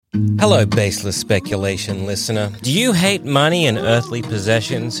Hello, baseless speculation listener. Do you hate money and earthly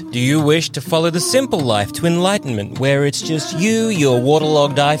possessions? Do you wish to follow the simple life to enlightenment where it's just you, your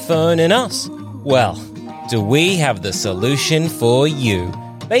waterlogged iPhone, and us? Well, do we have the solution for you?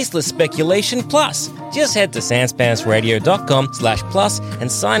 Baseless Speculation Plus. Just head to sanspantsradio.com/plus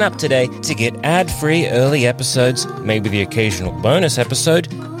and sign up today to get ad-free early episodes, maybe the occasional bonus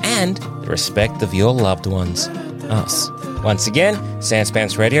episode, and the respect of your loved ones. Us. Once again,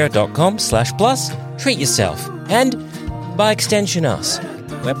 sanspantsradio.com/plus. Treat yourself. And, by extension, us.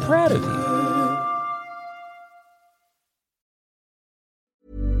 We're proud of you.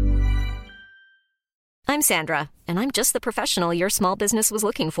 I'm Sandra, and I'm just the professional your small business was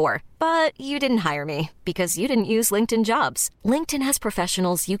looking for. But you didn't hire me because you didn't use LinkedIn Jobs. LinkedIn has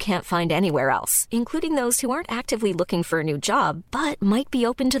professionals you can't find anywhere else, including those who aren't actively looking for a new job, but might be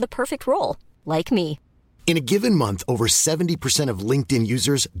open to the perfect role, like me. In a given month, over 70% of LinkedIn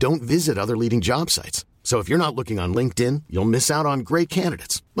users don't visit other leading job sites. So if you're not looking on LinkedIn, you'll miss out on great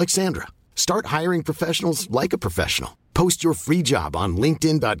candidates like Sandra. Start hiring professionals like a professional. Post your free job on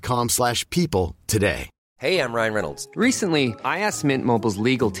linkedin.com/people today. Hey, I'm Ryan Reynolds. Recently, I asked Mint Mobile's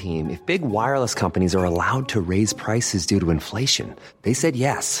legal team if big wireless companies are allowed to raise prices due to inflation. They said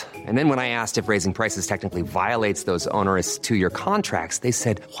yes. And then when I asked if raising prices technically violates those onerous two-year contracts, they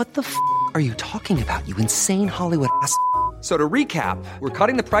said, "What the f*** are you talking about, you insane Hollywood ass?" So to recap, we're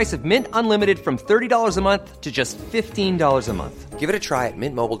cutting the price of Mint Unlimited from $30 a month to just $15 a month. Give it a try at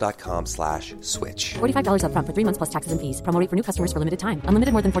mintmobile.com/switch. $45 up front for 3 months plus taxes and fees. Promo rate for new customers for limited time.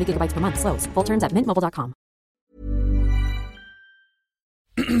 Unlimited more than 40 gigabytes per month. Slows full terms at mintmobile.com.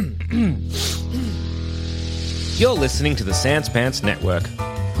 You're listening to the Sanspants Network.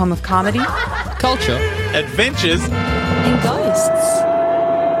 Home of comedy, culture, adventures, and ghosts.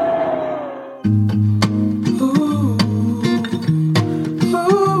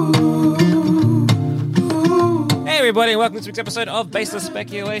 Hey everybody, and welcome to this week's episode of Baseless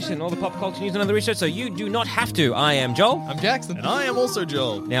Speculation, all the pop culture news and other research, so you do not have to. I am Joel. I'm Jackson. And I am also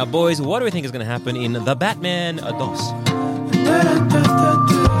Joel. Now, boys, what do we think is going to happen in The Batman DOS?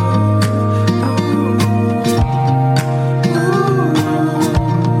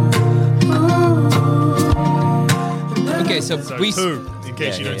 Okay, so we... Two, in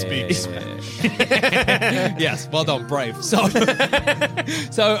case you don't speak Spanish. Yes, well done, brave. So,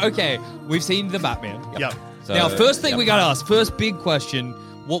 okay, we've seen The Batman. Yep. So, Now, first thing we got to ask, first big question,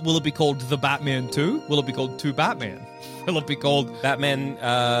 what will it be called? The Batman 2? Will it be called 2 Batman? Will it be called Batman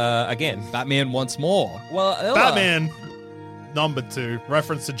again? Batman Once More? Well, Batman number 2,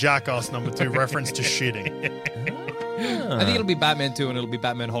 reference to Jackass number 2, reference to shitting. I think it'll be Batman 2 and it'll be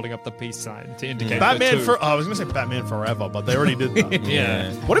Batman holding up the peace sign to indicate Batman the 2. I was going to say Batman Forever, but they already did that.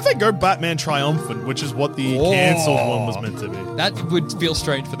 Yeah. What if they go Batman Triumphant, which is what the cancelled one was meant to be? That would feel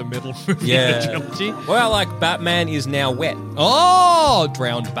strange for the middle movie Yeah. of the trilogy. Well, like Batman is now wet. Oh,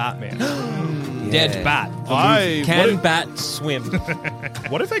 drowned Batman. Dead Bat. Can Bat swim?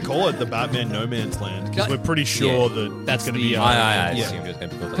 What if they call it the Batman No Man's Land? Because we're pretty sure that that's it's going to be... I assumed it was going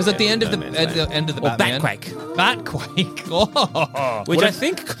to be called Because at the end of the Batman, Batquake, which I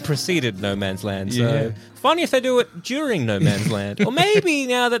think preceded No Man's Land. So funny if they do it during No Man's Land, or maybe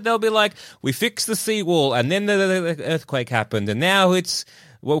now that they'll be like, we fixed the seawall, and then the earthquake happened, and now it's.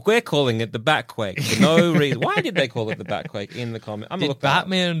 Well, we're calling it the Batquake for no reason. Why did they call it the Batquake in the comic? Did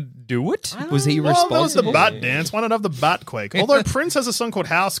Batman do it? Was he Well, that was the responsible? Bat Dance. Why not have the Batquake? Although Prince has a song called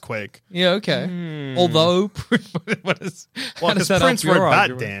Housequake. Yeah, okay. Although, what is? Well, because Prince wrote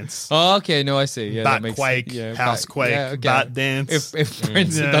Bat Dance. Oh, okay, no, I see. Yeah, that makes Batquake, Housequake, Bat Dance. If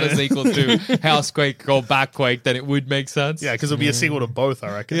Prince had done a sequel to Housequake or Batquake, then it would make sense. Yeah, because it'll be a sequel to both,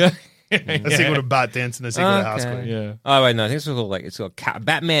 I reckon. Yeah. A sequel to Bat Dance and a sequel to Housequake. Yeah. Oh wait, no, I think it's called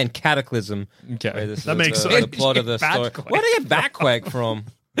Batman Cataclysm. Okay. That makes the sense. plot of the story. Batquake. Where did you get Batquake from?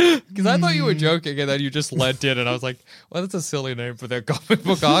 Because I thought you were joking and then you just lent in and I was like, well, that's a silly name for their comic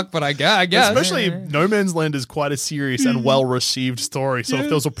book arc, but I guess. Especially No Man's Land is quite a serious and well-received story. So if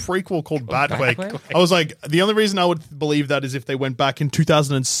there was a prequel called Batquake, I was like, the only reason I would believe that is if they went back in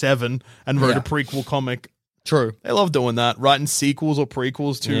 2007 and wrote a prequel comic. True. They love doing that, writing sequels or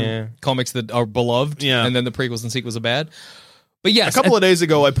prequels to comics that are beloved, and then the prequels and sequels are bad. But yes, a couple of days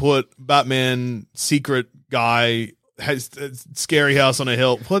ago, I put Batman Secret Guy has a scary house on a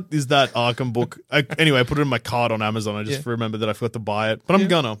hill. What is that Arkham book? Anyway, I put it in my cart on Amazon. I just remembered that I forgot to buy it, but I'm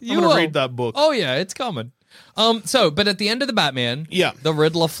gonna read that book. Oh yeah, it's coming. But at the end of the Batman, the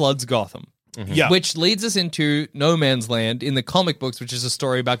Riddler floods Gotham. Yeah. Which leads us into No Man's Land in the comic books, which is a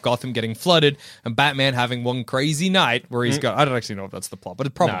story about Gotham getting flooded and Batman having one crazy night where he's got... I don't actually know if that's the plot, but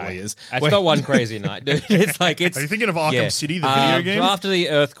it probably is. It's not one crazy night, dude. It's like it's. Are you thinking of Arkham City, the video game? So after the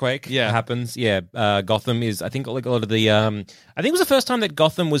earthquake happens, Gotham is. I think like a lot of the. I think it was the first time that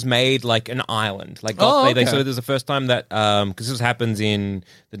Gotham was made like an island. Like they sort of there's the first time that because this happens in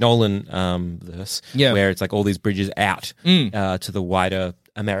the Nolan verse, where it's like all these bridges out to the wider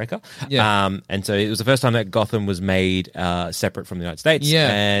America. And so it was the first time that Gotham was made separate from the United States.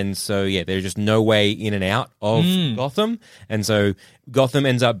 And so, there's just no way in and out of Gotham. And so Gotham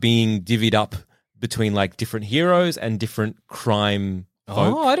ends up being divvied up between like different heroes and different crime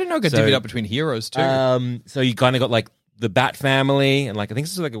folk. Oh, I didn't know it got divvied up between heroes too. So you kind of got like the Bat family, and like I think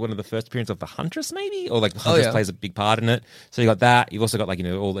this is like one of the first appearances of the Huntress, maybe, or like the Huntress plays a big part in it. So you got that. You've also got like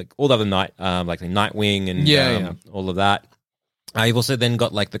all the other night, like the Nightwing and all of that. You've also then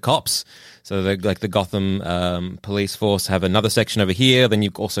got like the cops, so like the Gotham police force have another section over here. Then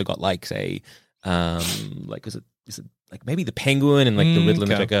you've also got like say, like is it like maybe the Penguin and like the Riddler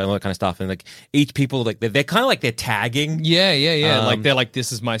and the Joker and all that kind of stuff. And like each people like they're kind of like they're tagging. Like they're like,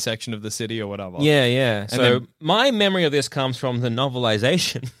 this is my section of the city or whatever. So then, my memory of this comes from the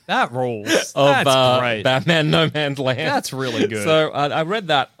novelization. That rules. Of That's great. Batman No Man's Land. That's really good. So I read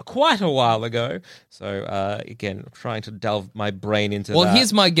that quite a while ago. So again, I'm trying to delve my brain into that. Well,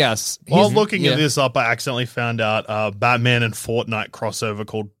 here's my guess. While looking at this up, I accidentally found out Batman and Fortnite crossover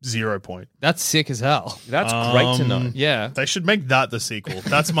called 0 Point. That's sick as hell. That's great to know. Yeah. They should make that the sequel.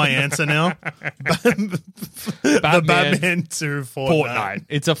 That's my answer now. The Batman 2 Fortnite.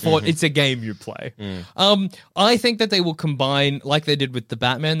 It's a game you play. I think that they will combine, like they did with the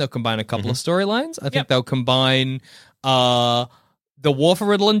Batman, they'll combine a couple of storylines. I think they'll combine the War for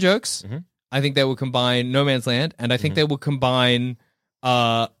Riddle and Jokes. I think they will combine No Man's Land, and I think they will combine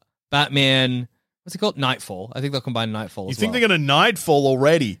Batman... What's it called? Nightfall. I think they'll combine Nightfall You as think well. they're going to Nightfall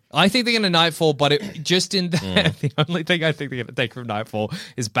already? I think they're going to Nightfall, but it just in that, the only thing I think they're going to take from Nightfall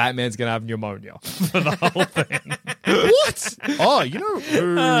is Batman's going to have pneumonia for the whole thing. What? Oh,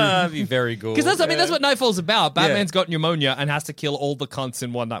 that'd be very cool. Because that's what Nightfall's about. Batman's got pneumonia and has to kill all the cunts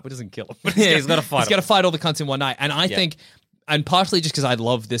in one night. But doesn't kill them. But he's got to fight. He's got to fight all the cunts in one night. And I think, and partially just because I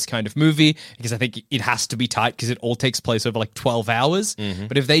love this kind of movie, because I think it has to be tight because it all takes place over like 12 hours.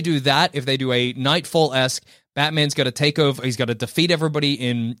 But if they do that, if they do a Nightfall-esque, Batman's got to take over. He's got to defeat everybody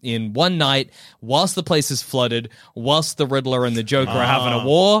in one night whilst the place is flooded, whilst the Riddler and the Joker are having a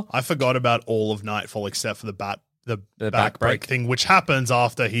war. I forgot about all of Nightfall except for the back back break thing, which happens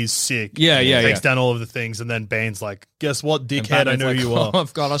after he's sick. Takes down all of the things, and then Bane's like, "Guess what, dickhead? I know like, you are.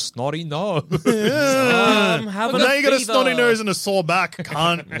 I've got a snotty nose. Well, now you got a snotty nose and a sore back,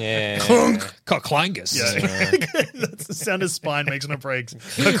 cunt. Clunk. Clangus. That's the sound his spine makes when it breaks.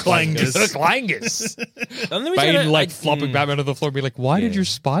 Clangus. Bane like flopping Batman to the floor and be like, why did your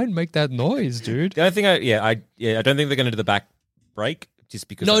spine make that noise, dude? The other thing, I don't think they're going to do the back break. Just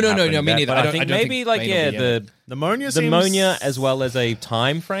because No, me neither. But I think maybe like the pneumonia as well as a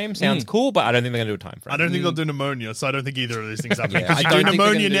time frame sounds cool, but I don't think they're gonna do a time frame. I don't think they'll do pneumonia, so I don't think either of these things happen. Yeah, Because I you don't do think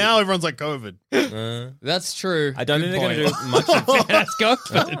they're pneumonia gonna now, everyone's like COVID. That's true. I don't Good think they're point. gonna do much. Let's go.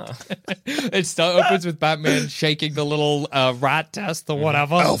 It opens with Batman shaking the little rat test or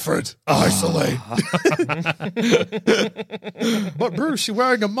whatever. Alfred, isolate. But Bruce, you're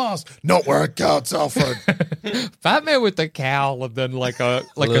wearing a mask. Not where it counts, Alfred. Batman with the cowl and then like a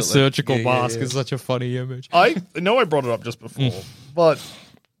surgical mask is such a funny image. I know I brought it up just before, but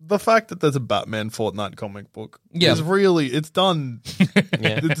the fact that there's a Batman Fortnite comic book is really, it's done.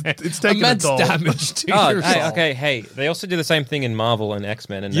 It's taken Immense a toll. damage to your soul. Hey, they also do the same thing in Marvel and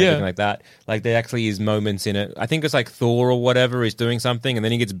X-Men and everything like that. Like, they actually use moments in it. I think it's like Thor or whatever is doing something, and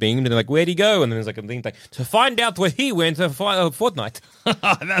then he gets beamed, and they're like, where'd he go? And then there's like a thing like, to find out where he went to Fortnite.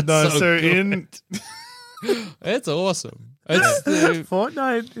 That's so in it's awesome. It's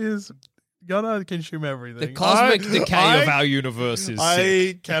Fortnite is gonna consume everything. the cosmic decay of our universe is sick.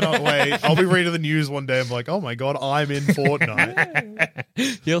 I cannot wait. I'll be reading the news one day. I'm like, oh my god, I'm in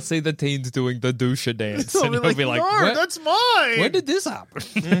Fortnite. You'll see the teens doing the douche dance, I'll and be you'll be like, no, "When- that's mine. when did this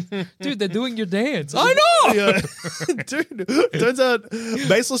happen? Dude, they're doing your dance. I know! Yeah. Dude, turns out,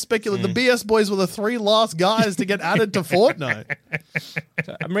 baseless speculation, the BS boys were the 3 last guys to get added to Fortnite.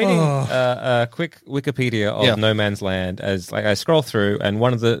 I'm reading a quick Wikipedia of No Man's Land as like I scroll through, and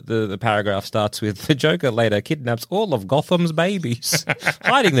one of the paragraphs starts with the Joker later kidnaps all of Gotham's babies,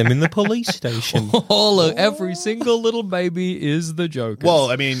 hiding them in the police station. Every single little baby is the Joker. Well,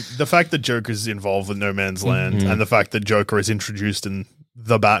 I mean, the fact that Joker's involved with No Man's Land and the fact that Joker is introduced in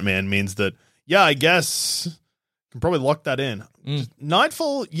The Batman means that, yeah, I guess Can probably lock that in.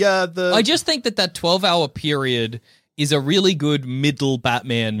 Nightfall, yeah. I just think that 12-hour period is a really good middle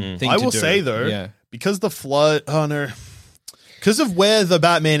Batman thing to do. I will say, though, because the flood... Oh, no. Because of where the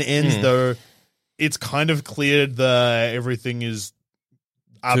Batman ends, though, it's kind of clear that everything is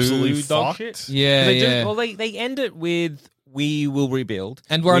absolutely dog fucked. shit. Yeah, They end it with, we will rebuild.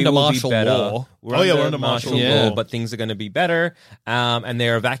 And we're We under will be martial better. law. We're Oh, yeah, under we're under martial law. but things are going to be better. And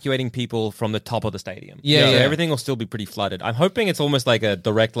they're evacuating people from the top of the stadium. Yeah, So yeah. everything will still be pretty flooded. I'm hoping it's almost like a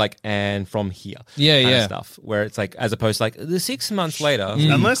direct, and from here. Yeah, kind of yeah. stuff. Where it's like, as opposed to the 6 months later.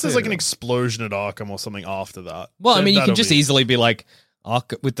 Unless there's like an explosion at Arkham or something after that. Well, I mean, you That'll can just be- easily be like,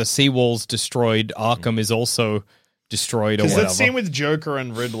 with the seawalls destroyed, Arkham is also destroyed or Because whatever. that scene with Joker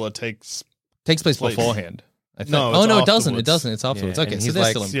and Riddler takes... Takes place Place. beforehand. I think. No, oh it's no, it doesn't. It afterwards. doesn't. It's afterwards. Yeah, Okay, and so he's they're like-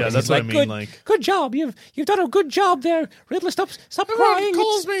 still in Yeah, prison. that's what I mean. Good, good job. You've done a good job there, Riddler. Stop crying.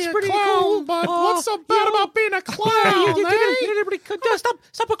 It's pretty cool. what's so bad about being a clown? You did it pretty good.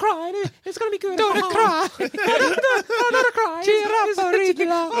 Stop crying. It's gonna be good. Don't cry. Don't cry. Cheer up, Riddler.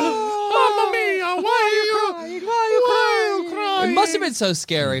 Mamma mia, why are you crying? It must have been so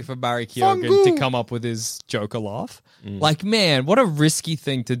scary for Barry Keoghan to come up with his Joker laugh. Like, man, what a risky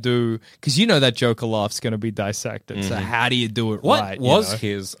thing to do, because you know that Joker laugh's going to be dissected. So how do you do it What right? was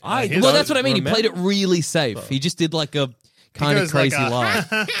you know? his? Well, that's what I mean. He played it really safe. He just did like a kind of goes like crazy a-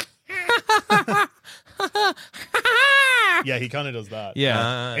 laugh. Yeah, he kind of does that.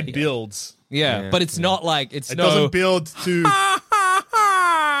 Yeah. It builds. Yeah, but it's not like it's It no. doesn't build to... None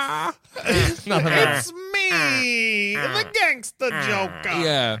of that. It's me, the gangster Joker.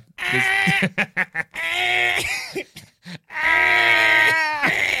 Yeah.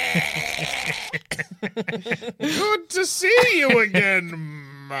 Good to see you again,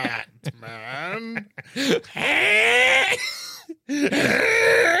 Batman.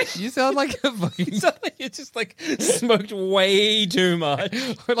 You sound like a fucking You just smoked way too much.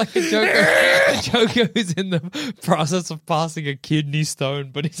 or like a Joker who's in the process of passing a kidney stone,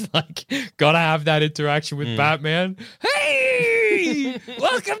 but he's like gotta have that interaction with Batman. Hey,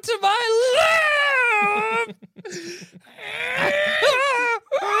 welcome to my lab.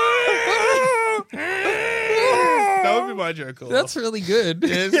 That would be my Joker. That's really good.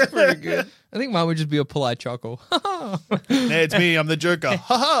 It's pretty good. I think mine would just be a polite chuckle. Hey, it's me. I'm the Joker.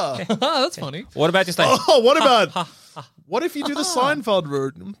 Ha ha. That's funny. What about just like? Oh, what about... What if you do the Seinfeld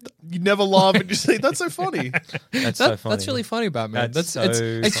route? You never laugh and you say, that's so funny. That's so funny. That's really funny, Batman. That's It's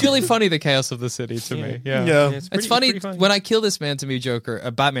so really funny, the chaos of the city to me. Yeah. Yeah. It's It's pretty funny when I kill this man to me, Joker.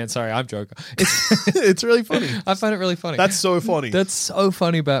 Batman, sorry, I'm Joker. It's really funny. I find it really funny. That's so funny. That's so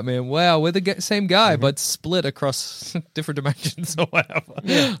funny, Batman. Wow, we're the same guy, but split across different dimensions or whatever.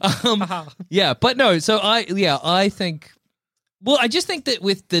 Yeah, but no. So I think. Well, I just think that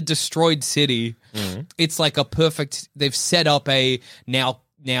with the destroyed city, it's like a perfect. They've set up a now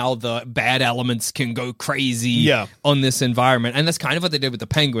the bad elements can go crazy on this environment, and that's kind of what they did with the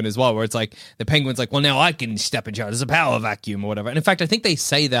Penguin as well, where it's like the Penguin's like, well, now I can step in charge. There's a power vacuum or whatever. And in fact, I think they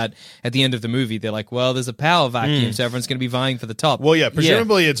say that at the end of the movie. They're like, well, there's a power vacuum, so everyone's going to be vying for the top. Well, yeah,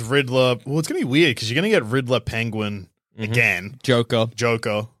 presumably it's Riddler. Well, it's going to be weird because you're going to get Riddler, Penguin again, Joker,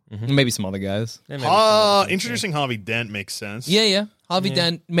 Maybe some other guys. introducing Harvey Dent makes sense. Yeah. Harvey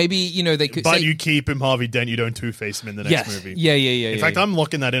Dent, maybe, they could But say... you keep him Harvey Dent, you don't Two-Face him in the next movie. Yeah. In fact, I'm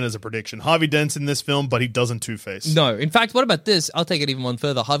locking that in as a prediction. Harvey Dent's in this film, but he doesn't Two-Face. No. In fact, what about this? I'll take it even one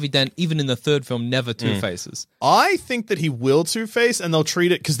further. Harvey Dent, even in the third film, never Two-Faces. I think that he will Two-Face, and they'll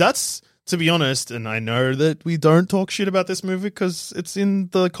treat it... Because that's, to be honest, and I know that we don't talk shit about this movie because it's in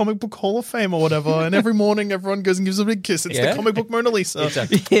the Comic Book Hall of Fame or whatever, and every morning everyone goes and gives a big kiss. It's the comic book Mona Lisa.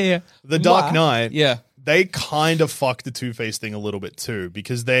 Yeah. The Dark Knight. Yeah. They kind of fucked the Two-Face thing a little bit too,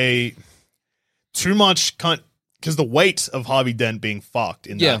 because they too much because the weight of Harvey Dent being fucked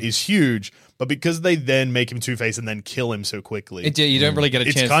in that is huge, but because they then make him Two-Face and then kill him so quickly, You don't really get a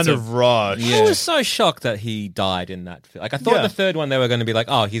chance it's kind to... of rushed. I was so shocked that he died in that film. Like, I thought the third one they were going to be like,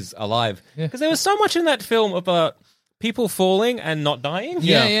 oh, he's alive. Because there was so much in that film about people falling and not dying.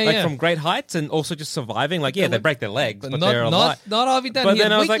 Yeah. From great heights and also just surviving. Like, they break their legs, but they're not alive. Harvey Dent. But He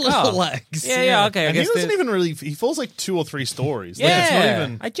then had I was weak like, little oh. legs. Yeah, okay. I And he guess doesn't even really. He falls like 2 or 3 stories. Yeah, Like, it's not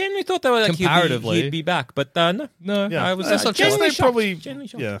even. I genuinely thought they were like Comparatively. he'd be back, but no. Yeah, I was I guess genuinely they shocked. probably. Genuinely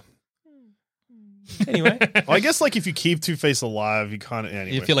shocked. Yeah. Anyway, I guess like if you keep Two-Face alive, you kind of.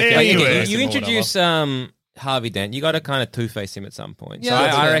 Anyway. You feel like Anyway. you introduce Harvey Dent, you got to kind of Two-Face him at some point. Yeah, so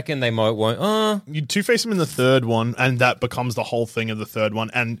that's I fair. reckon they won't. You Two-Face him in the third one, and that becomes the whole thing of the third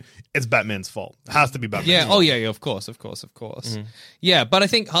one, and it's Batman's fault. It has to be Batman's Yeah. fault. Oh, yeah. Of course. Yeah, but I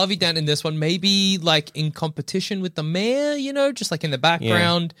think Harvey Dent in this one maybe like in competition with the mayor. Just like in the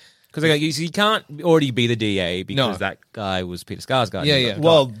background. Because you can't already be the DA because that guy was Peter Skarsgård. Yeah, yeah.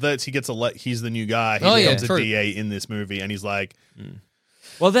 Well, he gets he's the new guy. He becomes true. a DA in this movie, and he's like,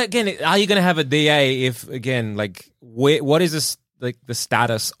 Well, again, are you going to have a DA if, again, like, what is this, like, the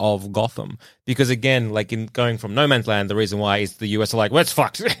status of Gotham? Because, again, like, in going from No Man's Land, the reason why is the US are like, well, it's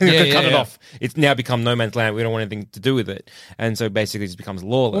fucked. Cut it off. It's now become No Man's Land. We don't want anything to do with it. And so basically it just becomes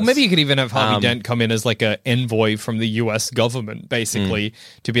lawless. Well, maybe you could even have Harvey Dent come in as like an envoy from the US government, basically,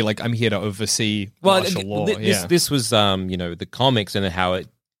 to be like, I'm here to oversee martial law. This was, the comics and how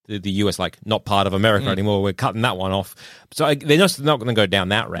the US, like, not part of America anymore. We're cutting that one off. So they're just not going to go down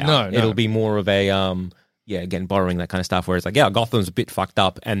that route. No. It'll be more of a, again, borrowing that kind of stuff where it's like, Gotham's a bit fucked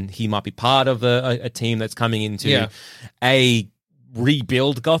up and he might be part of a team that's coming into a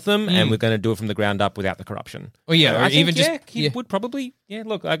rebuild Gotham and we're going to do it from the ground up without the corruption. Well, yeah, So or I think, even just... he would probably,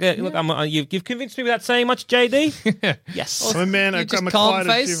 look, you've convinced me without saying much, JD. Yes. "Oh man, You just I'm calm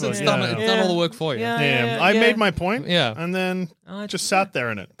quite face, it's done all the work for you. I made my point, Yeah. and then just sat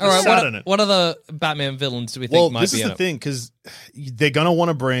there in it. All right, sat in it. what other Batman villains do we think Well, might this be is in the it? thing, because they're gonna want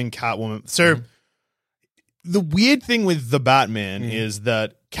to bring Catwoman. So the weird thing with the Batman is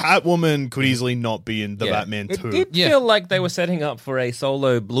that Catwoman could easily not be in the Batman It 2. did feel like they were setting up for a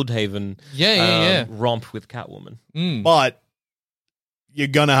solo Bloodhaven romp with Catwoman. But you're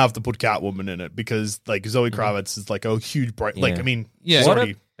gonna have to put Catwoman in it because like Zoe Kravitz is like a huge bright. Like I mean, she's What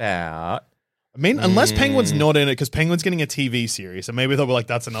already- about... unless Penguin's not in it, because Penguin's getting a TV series, so maybe they'll be like,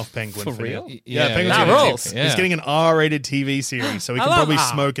 "That's enough Penguin for real? you." Yeah, Penguin's that getting rules. He's getting an R-rated TV series, so he I can love- probably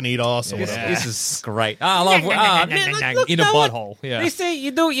smoke and eat ass or This, whatever. this is great. I love in a butthole. Yeah. You see,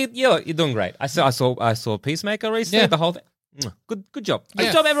 you're doing great. I saw Peacemaker recently. Yeah. The whole thing. Good job. Good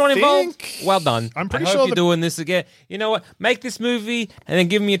Yeah. job, everyone involved. Think- Well done. I'm pretty I hope sure you're doing this again. You know what? Make this movie and then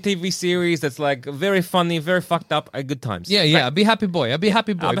give me a TV series that's like very funny, very fucked up, at good times. Yeah. Be happy boy. I'll be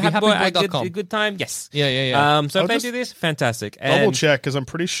happy boy. I'll Be be happy boy. happyboy.com. A good time. Yes. Yeah. So I'll if they just do this, fantastic. Double And check because I'm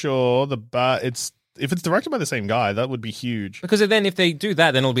pretty sure if it's directed by the same guy, that would be huge. because then if they do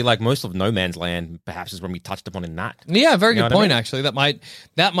that, then it'll be like most of No Man's Land. Perhaps is when we touched upon in that. Yeah, very You know good what I point. mean? Actually,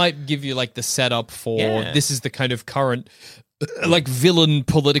 that might give you like the setup for this is the kind of current like villain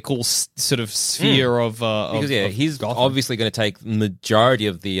political sort of sphere of Because of he's Gotham. obviously going to take the majority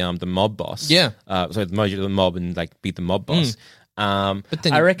of the mob boss. Yeah. So the majority of the mob and like beat the mob boss. But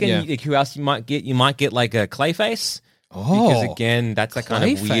then I reckon yeah. who else you might get? You might get like a Clayface. Oh, Because again, that's that kind of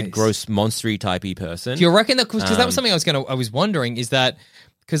Clayface. weird, gross, monstery typey person. Do you reckon that because that was something I was wondering is that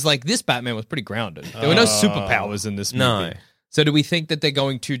because like this Batman was pretty grounded. There were no superpowers in this movie. No. So do we think that they're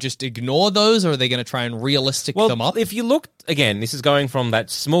going to just ignore those, or are they going to try and realistic Well, them up? if you look again, this is going from that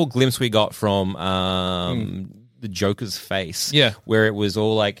small glimpse we got from the Joker's face, Yeah. where it was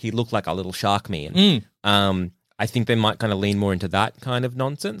all like he looked like a little shark man. I think they might kind of lean more into that kind of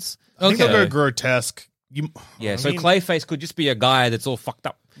nonsense. I think Okay. they'll go grotesque. Yeah, I so mean, Clayface could just be a guy that's all fucked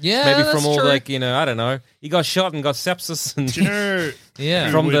up. Yeah, maybe that's from all true. like I don't know. He got shot and got sepsis and do you know?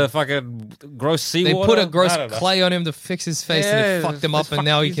 yeah. from would- the fucking gross They seawater. put a gross I don't know. clay on him to fix his face, and Yeah, it fucked him up, it's and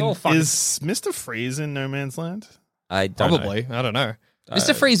now he he's can. all fucked. Is Mr. Freeze in No Man's Land? I don't know. Probably, I don't know.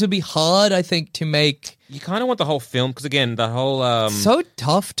 Mr. Freeze would be hard, I think, to make. You kind of want the whole film because again, the whole So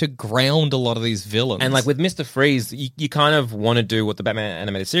tough to ground a lot of these villains. and like with Mr. Freeze, you kind of want to do what the Batman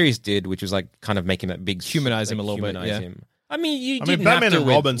animated series did, which was like kind of making that big Humanize him a little bit, humanize yeah. him. I mean, you I didn't mean, Batman have to and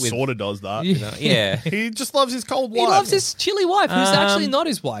Robin with, sort of does that. yeah. He just loves his cold wife. he loves his chilly wife, who's actually not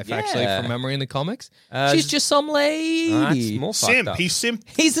his wife, actually, yeah. from memory in the comics. She's just some That's lady. more fucked simp. up. He's simp.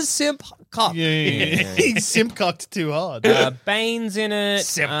 He's a simp cop. Yeah. He's simp cocked too hard. Bane's in it.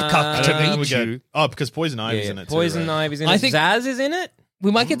 Simp I cock don't to know how we meet get- you. Oh, because Poison Ivy's Yeah, in it too. Poison right? Ivy's in I it. think- Zaz is in it.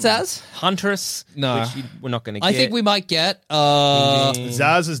 We might get Zaz. Huntress. No. Which we're not going to get. I think we might get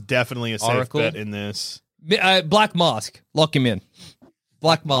Zaz is definitely a safe Oracle. bet in this. Black Mask. Lock him in.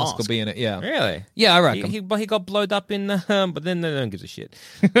 Black Mask will Mask? be in it, yeah. Really? Yeah, I reckon. But he got blowed up in, but then no one gives a shit.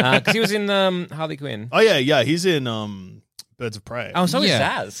 Because he was in Harley Quinn. Oh yeah, he's in Birds of Prey. Oh, so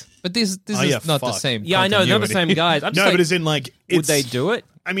Yeah. is Zaz. But this Oh, is yeah, not the fuck. same. Yeah, I know. They're the continuity. same guys. I'm just no, like, but it's in like. would It's, they do it?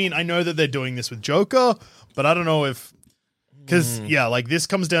 I mean, I know that they're doing this with Joker, but I don't know if because like this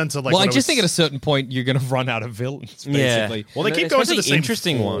comes down to like. Well, I what just think at a was- certain point you're going to run out of villains, basically. Well, they keep going to Especially the same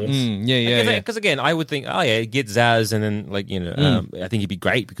interesting four. ones. Yeah. Because again, I would think, oh yeah, get Zaz, and then like I think he'd be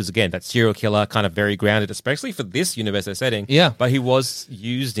great because again, that serial killer kind of very grounded, especially for this universe they're setting. Yeah. but he was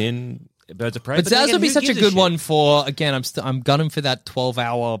used in Birds of Prey. But that then would be again, such who a gives good one for, again, I'm gunning for that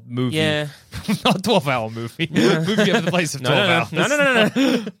 12-hour movie. Yeah. Not 12-hour movie. Movie over the place of 12 hours.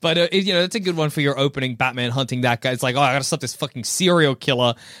 No. But, it's a good one for your opening Batman hunting that guy. It's like, I gotta stop this fucking serial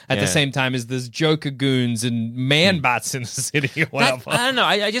killer at the same time as there's Joker goons and man-bats in the city or whatever. I don't know.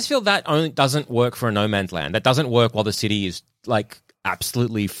 I just feel that only doesn't work for a No Man's Land. That doesn't work while the city is, like,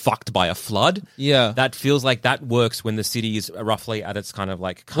 absolutely fucked by a flood. Yeah. That feels like that works when the city is roughly at its kind of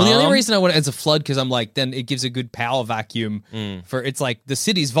like calm. Well, the only reason I want it as a flood, because I'm like, then it gives a good power vacuum for, it's like, the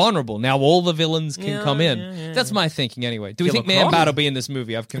city's vulnerable. Now all the villains can come in. That's my thinking anyway. Do we think Killer Croc? Man-Bat will be in this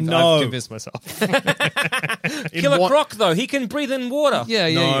movie? I've convinced myself. Killer Croc, though, he can breathe in water.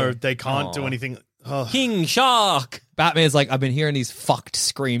 No, they can't do anything. Oh. King Shark. Batman's like, I've been hearing these fucked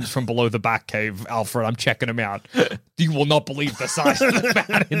screams from below the Batcave, Alfred. I'm checking them out. You will not believe the size of the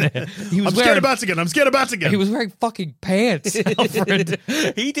bat in there. I'm scared of bats again. He was wearing fucking pants, Alfred.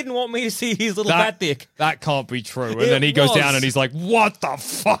 He didn't want me to see his little bat dick. That can't be true. And then he goes down and he's like, what the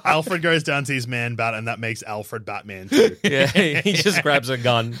fuck? Alfred goes down, sees Man-Bat, and that makes Alfred Batman too. Yeah, he just grabs a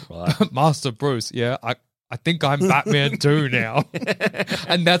gun. Master Bruce, I think I'm Batman 2 now.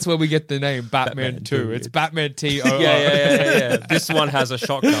 And that's where we get the name Batman 2. It's Batman T-O-O. Yeah. This one has a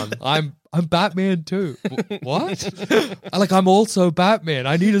shotgun. I'm Batman 2. What? I'm also Batman.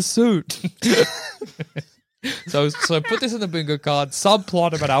 I need a suit. So put this in the bingo card.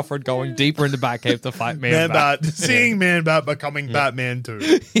 Subplot about Alfred going deeper into Batcave to fight Man-Bat. Seeing Man-Bat becoming Batman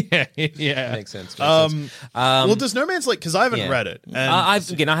too. Yeah. Makes sense. Well, does No Man's because I haven't read it. And I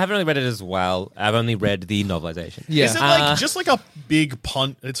haven't really read it as well. I've only read the novelization. Yeah. Is it just like a big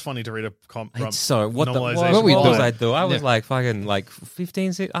punt? It's funny to read a So what novelization. was I do? I was like fucking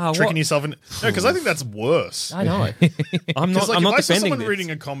 15, 16. Tricking yourself in. No, because I think that's worse. I know. I'm not. Like, I'm not if I saw defending someone this.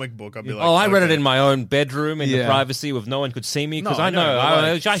 reading a comic book, I'd be like, I read it okay. in my own bedroom in the privacy with no one could see me because No, I I know,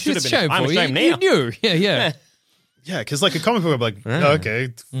 know. but I should have been. I'm Shameful. ashamed now. You knew. Yeah. Yeah, because like a comic book, I'm like,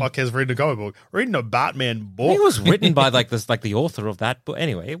 okay, fuck has reading a comic book. Reading a Batman book. It was written by the author of that book.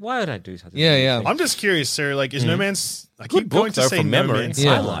 Anyway, why would I do something? Yeah. I'm just curious, sir. Like, is No Man's? I Good keep book going to though say from No memory. Man's I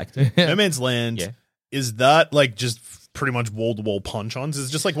Land. liked it. No Man's Land. Yeah. Is that like just pretty much wall to wall punch-ons? Is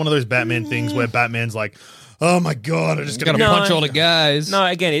it just like one of those Batman things where Batman's like, oh my god, I just Gotta gotta punch all the guys. No,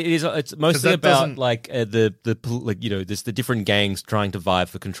 again, it's mostly that about doesn't- the different gangs trying to vie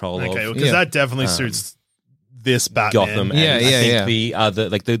for control Okay, of because that definitely suits this Batman. Gotham. Yeah, And yeah, I think yeah. the other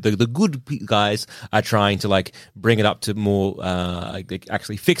the good guys are trying to like bring it up to more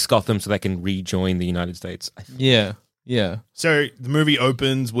actually fix Gotham so they can rejoin the United States. I think. Yeah. So the movie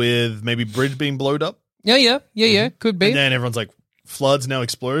opens with maybe bridge being blowed up, Yeah. Could be. and then everyone's like, floods, now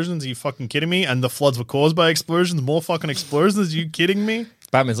explosions. Are you fucking kidding me? And the floods were caused by explosions. More fucking explosions. Are you kidding me?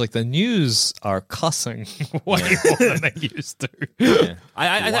 Batman's like, the news are cussing way more than they used to. Yeah.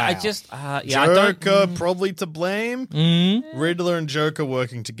 I just I Joker don't. probably to blame. Riddler and Joker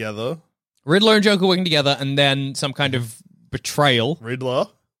working together. Riddler and Joker working together, and then some kind of betrayal. Riddler,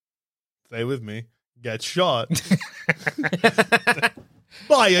 stay with me, gets shot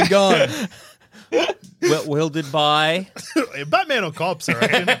by a gun. Wielded by Batman or cops, all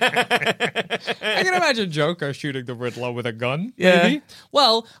right? I can imagine Joker shooting the Riddler with a gun. Yeah. Maybe.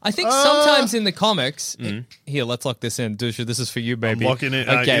 Well, I think sometimes in the comics, here, let's lock this in. Dusha, this is for you, baby. I'm locking it.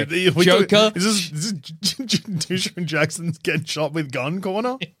 Okay. Joker. Is this Dusha and Jackson's getting shot with gun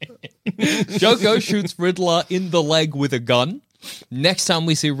corner? Joker shoots Riddler in the leg with a gun. Next time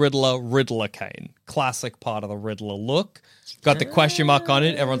we see Riddler cane. Classic part of the Riddler look. Got the question mark on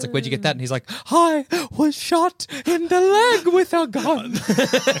it. Everyone's like, where'd you get that? And he's like, I was shot in the leg with a gun.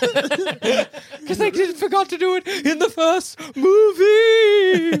 Because they forgot to do it in the first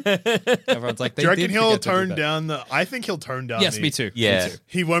movie. Everyone's like, Do you reckon he'll tone down the... I think he'll tone down Yes, the... me too. yeah. Me too.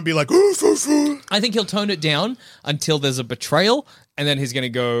 He won't be like, ooh, foo, foo. I think he'll tone it down until there's a betrayal, and then he's going to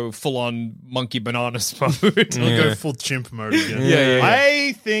go full-on monkey bananas mode. He'll go full chimp mode again. Yeah.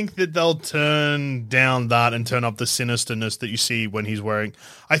 I think that they'll turn down that and turn up the sinisterness that you see when he's wearing...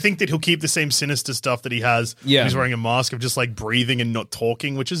 I think that he'll keep the same sinister stuff that he has when he's wearing a mask of just like breathing and not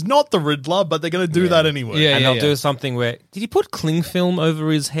talking, which is not the Riddler, but they're going to do that anyway. Yeah. And they'll do something where did he put cling film over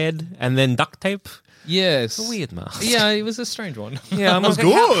his head and then duct tape? Yes. It's a weird mask. Yeah, it was a strange one. Yeah, I'm That was like,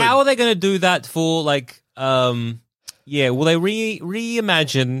 good. how are they going to do that for like? Will they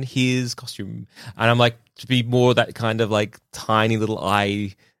reimagine his costume? And I'm like to be more that kind of like tiny little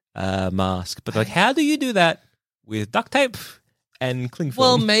eye mask, but like, how do you do that with duct tape and cling film?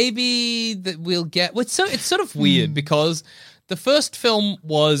 Well, maybe that we'll get. Well, it's sort of weird because the first film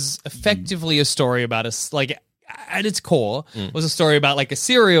was effectively a story about us, like at its core, was a story about like a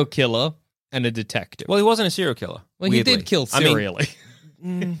serial killer and a detective. Well, he wasn't a serial killer. Well, weirdly. he did kill I mean, serially.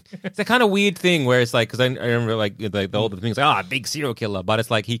 it's a kind of weird thing where it's like, because I remember like the older things like, big serial killer, but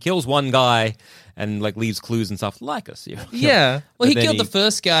it's like he kills one guy and like leaves clues and stuff like a serial killer. Yeah. Well, But he then killed the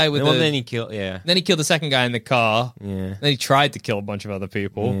first guy with well, the. then he killed, yeah. Then he killed the second guy in the car. Yeah. Then he tried to kill a bunch of other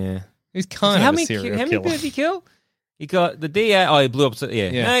people. Yeah. He's kind how of a many serial how many killer. people did he kill? He got the DA. Oh, he blew up. Yeah.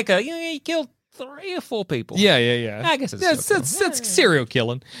 Yeah. Okay. Yeah, he killed 3 or 4 people. Yeah. I guess it's yeah, serial that's serial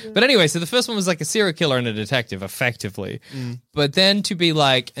killing. But anyway, so the first one was like a serial killer and a detective, effectively. But then to be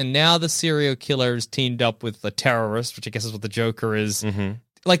like, and now the serial killer is teamed up with the terrorist, which I guess is what the Joker is.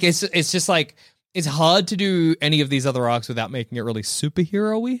 Like, it's just like, it's hard to do any of these other arcs without making it really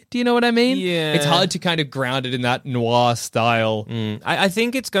superhero-y. Do you know what I mean? Yeah. It's hard to kind of ground it in that noir style. I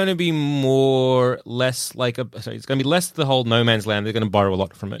think it's going to be less it's going to be less the whole No Man's Land. They're going to borrow a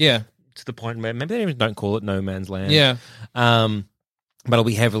lot from it. Yeah. To the point where maybe they even don't call it No Man's Land. Yeah. But it'll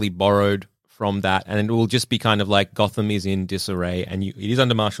be heavily borrowed from that, and it will just be kind of like Gotham is in disarray, and it is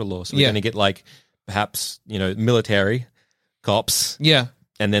under martial law, so we're Yeah. going to get like perhaps military cops, Yeah.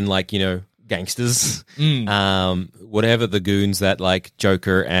 and then like gangsters, whatever the goons that like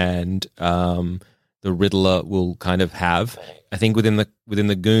Joker and the Riddler will kind of have. I think within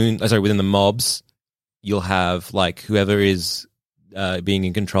the mobs, you'll have like whoever is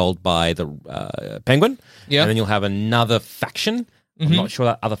being controlled by the Penguin, Yeah. and then you'll have another faction. I'm not sure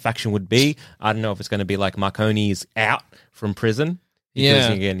that other faction would be. I don't know if it's going to be like Marconi's out from prison. Because,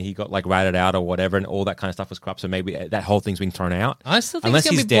 Yeah. again, he got like ratted out or whatever, and all that kind of stuff was corrupt. So maybe that whole thing's being thrown out. I still think Unless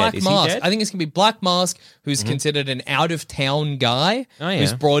it's going to he's be dead. Black Is he Mask. dead? I think it's going to be Black Mask, who's considered an out-of-town guy, Oh, yeah.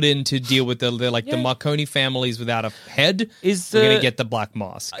 who's brought in to deal with the Marconi families without a head. We're going to get the Black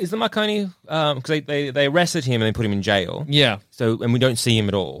Mask. Is the Marconi because they arrested him and they put him in jail? Yeah. So and we don't see him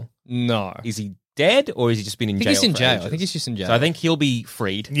at all. No. Is he dead or has he just been in I think jail? he's in for jail. ages? I think he's just in jail. So I think he'll be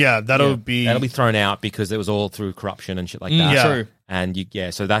freed. Yeah, that'll be thrown out because it was all through corruption and shit like that. Yeah. True. And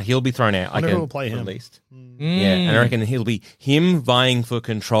so that he'll be thrown out. wonder I who can will play him. at least. Yeah, and I reckon he'll be him vying for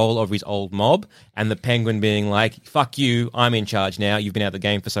control of his old mob, and the Penguin being like, "Fuck you, I'm in charge now. You've been out of the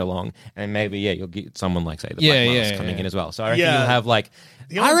game for so long." And maybe you'll get someone like say the Black Mask coming in as well. So I reckon Yeah. you'll have like,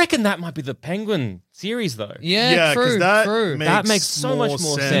 The I only- reckon that might be the Penguin series though. Yeah, because true, that true. That makes so much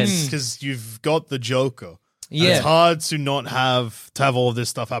more sense. because you've got the Joker. And Yeah. it's hard to not have all of this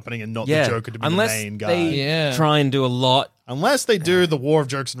stuff happening and not the Joker to be unless the main guy. they Yeah. try and do a lot. Unless they do the War of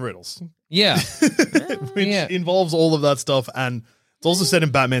Jokes and Riddles, Yeah. which Yeah. involves all of that stuff, and it's also set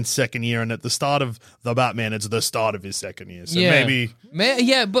in Batman's second year, and at the start of the Batman, it's the start of his second year. So yeah. maybe,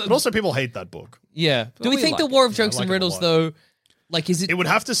 But but also people hate that book. yeah. Do we we think like the it. War of Yeah, I Jokes like and it a Riddles, lot. though, like, is it... It would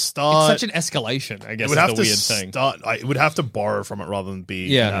have to it's start. such an escalation, I guess, It would is have the to weird thing. start. It would have to borrow from it rather than be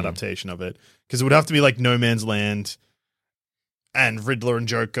Yeah. an adaptation of it, because it would have to be like No Man's Land and Riddler and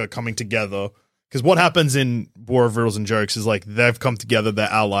Joker coming together. Because what happens in War of Riddles and Jokes is like they've come together, they're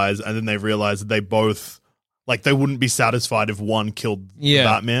allies, and then they realize that they both they wouldn't be satisfied if one killed the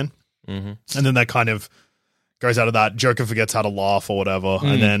Batman, and then that kind of goes out of that. Joker forgets how to laugh or whatever,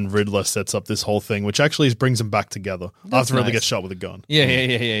 and then Riddler sets up this whole thing, which actually brings them back together after Riddler nice. gets shot with a gun.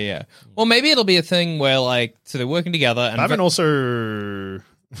 Yeah. Well, maybe it'll be a thing where, like, so they're working together and... Batman also.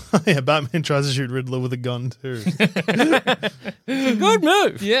 Yeah, Batman tries to shoot Riddler with a gun too. Good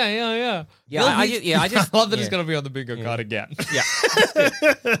move. Yeah. Yeah, I just love that yeah. it's going to be on the bingo card again. Yeah.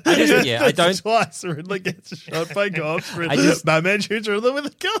 I don't. Twice Riddler gets shot by cops. just- Batman shoots Riddler with a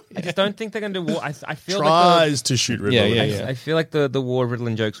gun. I just don't think they're going to do war. I feel Tries to shoot Riddler. with a gun. I feel like the War of Riddle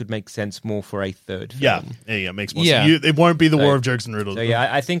and Jokes would make sense more for a third film. Yeah, it makes more Yeah. sense. It won't be the War of Jokes and Riddles. So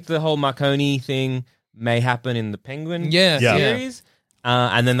yeah, I think the whole Marconi thing may happen in the Penguin Yeah. series.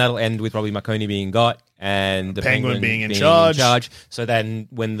 And then that'll end with probably Marconi being got and the Penguin Penguin being in charge. So then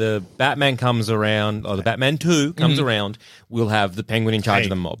when the Batman comes around, or the Batman 2 comes around, we'll have the Penguin in charge Hey, of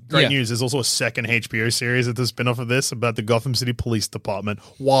the mob. Great Yeah. news. There's also a second HBO series that's a spin-off of this about the Gotham City Police Department.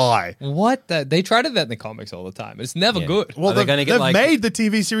 Why? What? They try to do that in the comics all the time. It's never Yeah. good. Well, Are they they've, gonna get, they've like- made the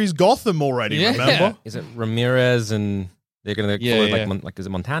TV series Gotham already, Yeah. remember? Is it Ramirez and they're going to Yeah, follow yeah. like is it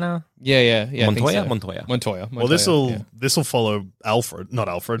Montana? Yeah. I think Montoya? so. Montoya. Well, this will follow Alfred, not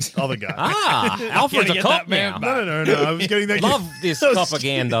Alfred, other guy. Alfred's a get cop that man now. No. I was getting that. Love this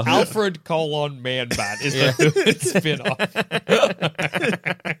propaganda. Alfred : Man Bat is the spin-off.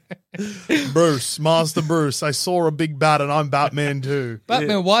 Bruce, Master Bruce. I saw a big bat, and I'm Batman too.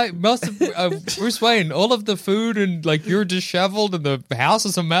 Batman, why must Bruce Wayne? All of the food and like you're disheveled and the house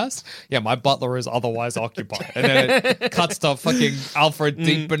is a mess. Yeah, my butler is otherwise occupied, and then it cuts to fucking Alfred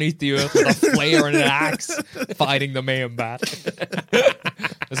deep beneath the earth with a flare and an axe fighting the Man Bat.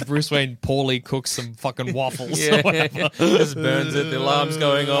 as Bruce Wayne poorly cooks some fucking waffles or whatever. Just burns it. The alarm's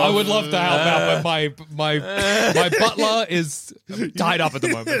going off. I would love to help out, but my butler is tied up at the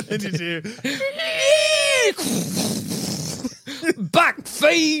moment. And you hear, Back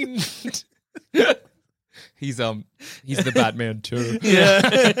fiend. He's the Batman too.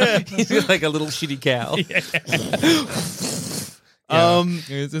 Yeah. He's like a little shitty cow.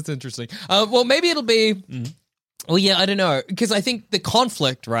 It's interesting. Well, maybe it'll be. Well, yeah, I don't know, because I think the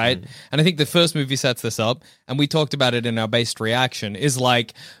conflict, right? And I think the first movie sets this up, and we talked about it in our based reaction, is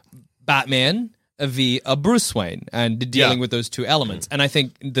like Batman v. Bruce Wayne and dealing with those two elements. And I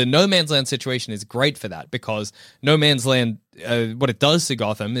think the No Man's Land situation is great for that, because No Man's Land, what it does to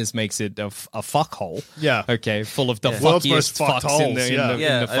Gotham is makes it a fuckhole. Yeah. Okay, full of the World's fuckiest most fucked fucks in holes, the, yeah. in the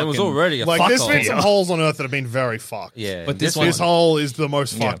Yeah, fucking, it was already a like, fuck there's hole. been some holes on Earth that have been very fucked. Yeah. But this This hole is the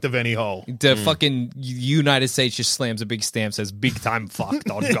most fucked of any hole. The fucking United States just slams a big stamp, says big time fucked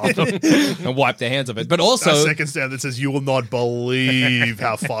on Gotham and wipe their hands of it. But also, A second stamp that says, "You will not believe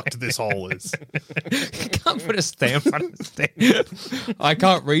how fucked this hole is." can't put a stamp on the stamp. I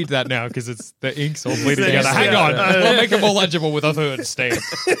can't read that now because it's the ink's all bleeding together. Hang on. We'll make it more legible with a third stamp.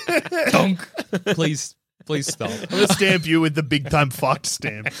 Dunk. Please stop. I'm gonna stamp you with the big time fucked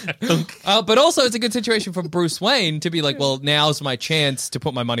stamp. But also, it's a good situation for Bruce Wayne to be like, well, now's my chance to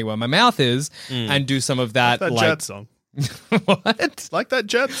put my money where my mouth is and do some of that. That like, Jet song. what? Like that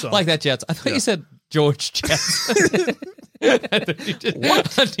Jet song. Like that Jets. I thought you said George Jetson. Under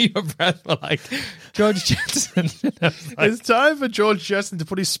your breath were like, George Jetson. It's time for George Jetson to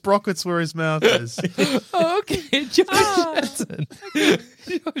put his sprockets where his mouth is. Okay, George Jetson.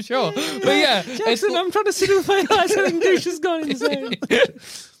 Sure. But yeah, Jackson, I'm trying to sit with my eyes and douche has gone insane.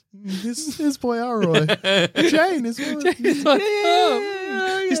 His boy Arroy. Jane is one. He's like,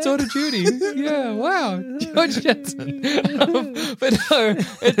 his daughter Judy. Yeah, wow. George Jetson. But no,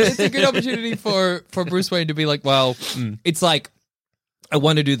 it's a good opportunity for Bruce Wayne to be like, well, it's like, I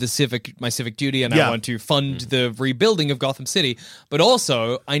want to do my civic duty, and I want to fund the rebuilding of Gotham City, but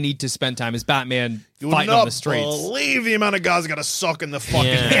also I need to spend time as Batman fighting on the streets. Believe the amount of guys that got a sock in the fucking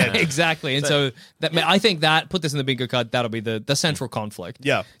head. Exactly. And so that, I think that, put this in the bingo card, that'll be the central conflict.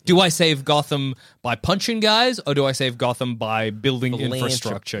 Yeah. Do I save Gotham by punching guys, or do I save Gotham by building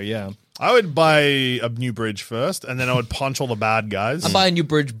infrastructure? Yeah. I would buy a new bridge first, and then I would punch all the bad guys. I buy a new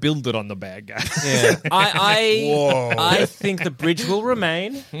bridge, build it on the bad guys. Yeah. Whoa. I think the bridge will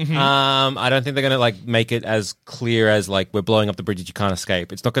remain. I don't think they're going to like make it as clear as like we're blowing up the bridge that you can't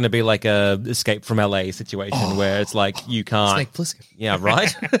escape. It's not going to be like a Escape from LA situation where it's like you can't. Snake Plissken. Yeah,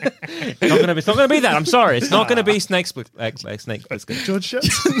 right. It's not going to be that. I'm sorry. It's not going to be Snake Plissken. George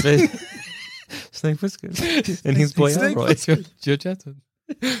Jetson. Snake Plissken and his boy Snake Elroy. George Jetson.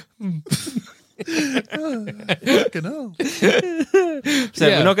 Fucking hell. So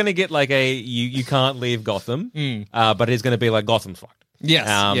we're not going to get like a you can't leave Gotham, but it's going to be like Gotham's fucked. Yes.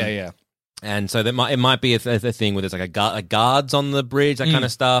 Yeah. And so it might be a thing where there's like a guards on the bridge, that kind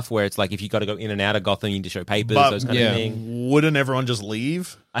of stuff, where it's like if you got to go in and out of Gotham, you need to show papers, those kind of things. Wouldn't everyone just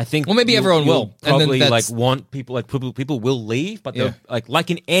leave? I think. Well, maybe everyone you'll will. And then probably that's- like want people people will leave, but they'll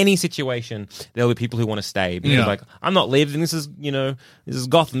like in any situation, there'll be people who want to stay because like I'm not leaving. This is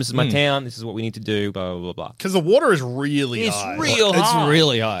Gotham. This is my town. This is what we need to do. Blah blah blah. Blah. Because the water is really high. It's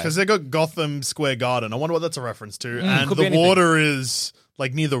really high. Because they got Gotham Square Garden. I wonder what that's a reference to. And could be the anything. water is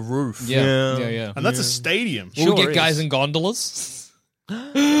like near the roof. Yeah. And that's a stadium. We'll Sure get guys is. in gondolas.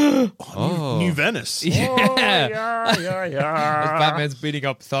 New Venice. Yeah. As Batman's beating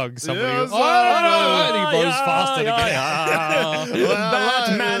up thugs. Somebody Yes, goes, and he rows faster to get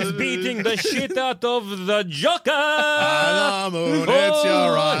Batman's beating the shit out of the Joker. The moon hits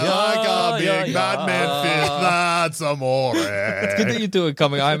your eye like a big yeah. Batman fist. That's amore. It's good that you two are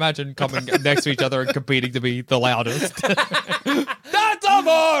coming. I imagine coming next to each other and competing to be the loudest. That's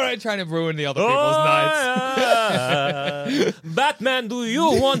amore! Trying to ruin the other people's nights. Batman, do you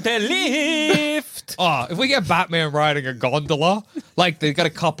want a lift? Oh, if we get Batman riding a gondola, like they've got a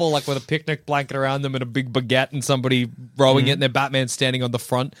couple like with a picnic blanket around them and a big baguette and somebody rowing it and then Batman standing on the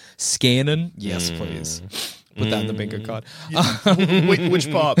front scanning. Yes, please. Put that in the bingo card.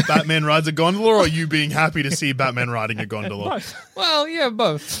 Which part? Batman rides a gondola, or you being happy to see Batman riding a gondola? Well, yeah,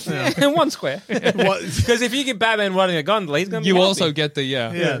 both. In one square. What? Because if you get Batman riding a gondola, he's going to be You happy. also get the,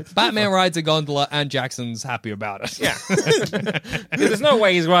 Yeah. Batman rides a gondola and Jackson's happy about it. Yeah. Because there's no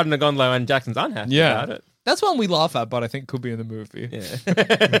way he's riding a gondola and Jackson's unhappy Yeah. about it. That's one we laugh at, but I think could be in the movie.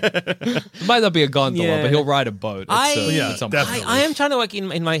 It might not be a gondola, but he'll ride a boat. At some point. I am trying to like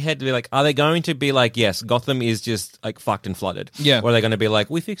in my head to be like, are they going to be like, yes, Gotham is just like fucked and flooded? Yeah. Or are they going to be like,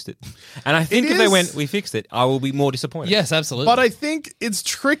 we fixed it? And I think if they went, we fixed it, I will be more disappointed. Yes, absolutely. But I think it's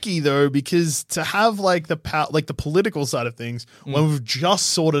tricky though, because to have like the political side of things when we've just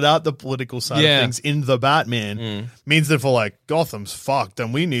sorted out the political side of things in the Batman means that for like Gotham's fucked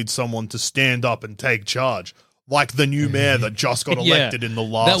and we need someone to stand up and take charge. Like the new mayor that just got elected in the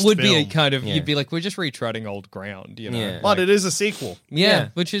last That would be a film. kind of, you'd be like, we're just retreading old ground, you know? Yeah. But it is a sequel. Yeah,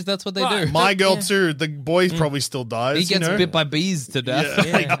 which is, that's what they do. My Girl too, the boy probably still dies. He gets bit by bees to death.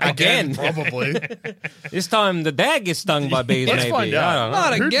 Again, probably. This time the dad gets stung by bees, Let's maybe. find out. I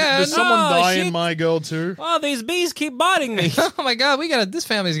don't know. Not again. Does someone die in shit. My Girl too? Oh, these bees keep biting me. Oh my god, this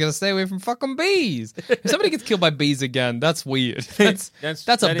family's gotta stay away from fucking bees. If somebody gets killed by bees again, that's weird. That's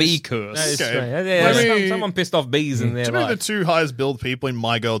a bee curse. That is Okay. strange. Yeah, Let me- someone pissed off bees in their Do you know the life. two highest billed people in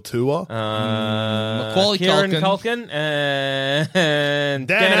My Girl 2 are? Macaulay Kieran Culkin. Culkin and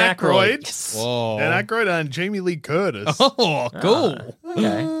Dan Aykroyd. Whoa. Dan Aykroyd and Jamie Lee Curtis. Oh, cool.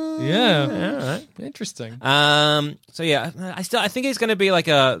 Okay. Yeah. All right. Interesting. So yeah, I think it's going to be like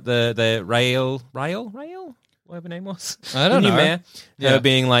the rail, whatever name was. I don't the new know. mayor, Yeah.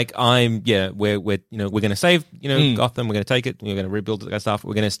 being like, we're going to save Gotham, we're going to take it, we're going to rebuild it, that stuff.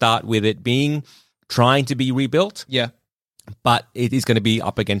 We're going to start with it trying to be rebuilt. Yeah. But it is going to be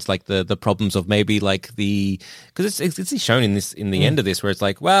up against like the problems of maybe like because it's shown in the end of this where it's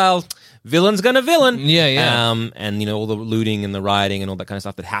like, well, villain's gonna villain, and all the looting and the rioting and all that kind of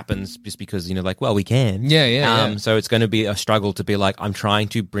stuff that happens just because we can, So it's going to be a struggle to be like, I'm trying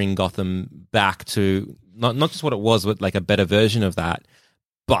to bring Gotham back to not just what it was, but like a better version of that.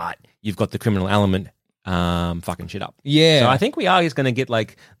 But you've got the criminal element fucking shit up. Yeah. So I think we are just going to get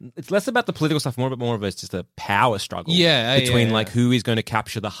like, it's less about the political stuff, more of it's just a power struggle. Between like who is going to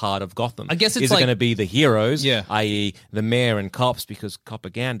capture the heart of Gotham. I guess it's is like- it going to be the heroes, i.e. the mayor and cops because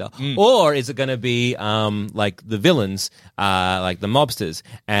propaganda, or is it going to be like the villains, like the mobsters,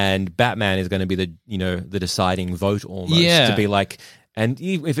 and Batman is going to be the deciding vote almost to be like. And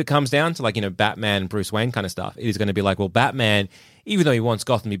if it comes down to like, Batman and Bruce Wayne kind of stuff, it is going to be like, well, Batman, even though he wants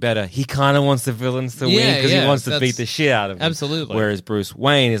Gotham to be better, he kind of wants the villains to win because he wants to beat the shit out of them. Absolutely. Whereas Bruce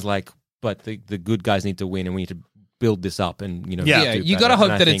Wayne is like, but the good guys need to win and we need to build this up and, do you better. got to hope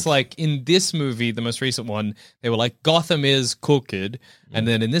And I that think- it's like in this movie, the most recent one, they were like, Gotham is crooked. And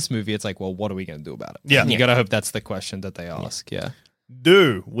then in this movie, it's like, well, what are we going to do about it? Yeah. You got to hope that's the question that they ask. Yeah.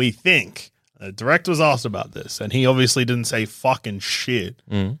 Do we think the director was asked about this, and he obviously didn't say fucking shit.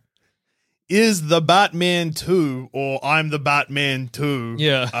 Is the Batman 2 or I'm the Batman 2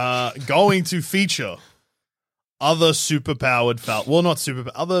 going to feature other superpowered not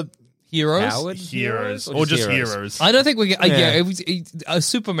superpowered, other Heroes? Powered heroes or or just heroes? I don't think we get. A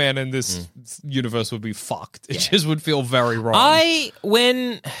Superman in this universe would be fucked. It just would feel very wrong.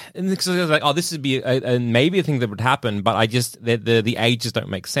 Because I was like, oh, this would be maybe a thing that would happen, but I just the ages don't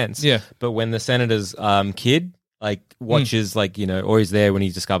make sense. Yeah. But when the senator's kid like watches or he's there when he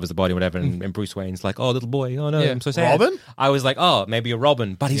discovers the body or whatever, and Bruce Wayne's like, oh, little boy, oh no, I'm so sad. Robin? I was like, oh, maybe a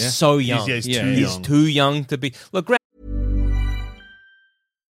Robin, but he's so young. He's He's too too young. young to be. Look,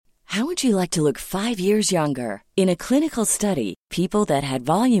 How would you like to look 5 years younger? In a clinical study, people that had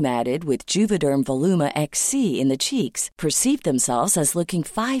volume added with Juvederm Voluma XC in the cheeks perceived themselves as looking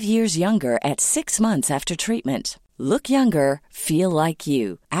 5 years younger at 6 months after treatment. Look younger, feel like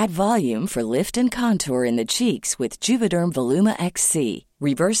you. Add volume for lift and contour in the cheeks with Juvederm Voluma XC.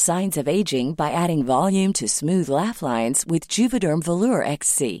 Reverse signs of aging by adding volume to smooth laugh lines with Juvederm Volure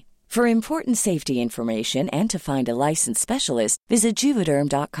XC. For important safety information and to find a licensed specialist, visit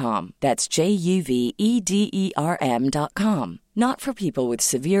Juvederm.com. That's JUVEDERM.com. Not for people with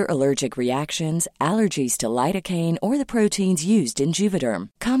severe allergic reactions, allergies to lidocaine, or the proteins used in Juvederm.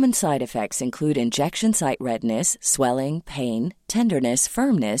 Common side effects include injection site redness, swelling, pain, tenderness,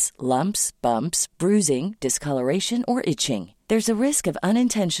 firmness, lumps, bumps, bruising, discoloration, or itching. There's a risk of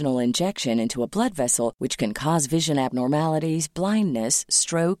unintentional injection into a blood vessel, which can cause vision abnormalities, blindness,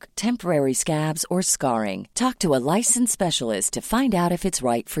 stroke, temporary scabs, or scarring. Talk to a licensed specialist to find out if it's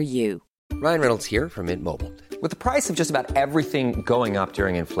right for you. Ryan Reynolds here from Mint Mobile. With the price of just about everything going up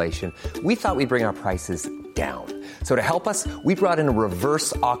during inflation, we thought we'd bring our prices down. So to help us, we brought in a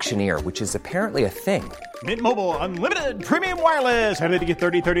reverse auctioneer, which is apparently a thing. Mint Mobile Unlimited Premium Wireless. How to get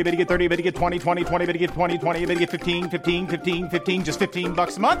 30, 30, bit to get 30, bit to get 20, 20, 20, bit to get 20, 20, bit to get 15, 15, 15, 15, just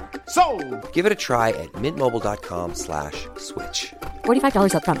 $15 a month? Sold! Give it a try at mintmobile.com/switch.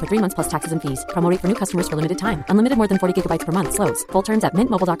 $45 up front for 3 months plus taxes and fees. Promo rate for new customers for limited time. Unlimited more than 40 gigabytes per month slows. Full terms at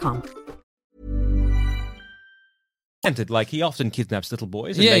mintmobile.com. Granted, like he often kidnaps little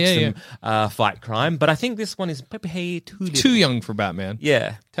boys and Yeah, makes them fight crime, but I think this one is maybe too little. Too young for Batman.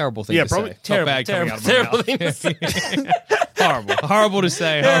 Yeah. Terrible thing Yeah, to probably say. Felt bad coming out of my terrible mouth. thing to say. Horrible to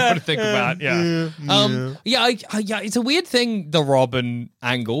say, horrible to think about. Yeah. It's a weird thing, the Robin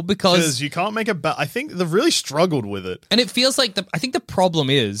angle, because Because you can't make I think they've really struggled with it. and it feels like I think the problem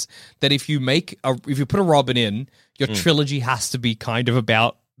is that if you put a Robin in, your trilogy has to be kind of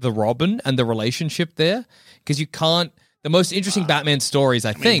about the Robin and the relationship there, because you can't. The most interesting Batman stories,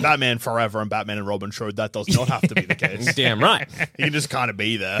 I think. Batman Forever and Batman and Robin showed that does not have to be the case. Damn right. He can just kind of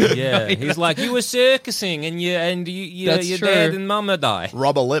be there. Yeah, he's like, you were circusing and your That's true. dad and mama die.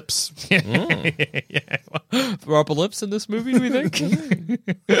 Rubber lips. Rubber lips in this movie, do we think?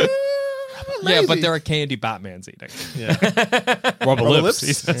 Yeah, but there are candy Batman's eating. Yeah. Rubber lips?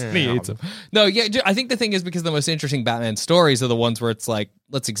 He says, and he eats them. No, yeah, I think the thing is because the most interesting Batman stories are the ones where it's like,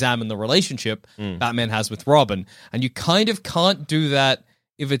 let's examine the relationship Batman has with Robin. And you kind of can't do that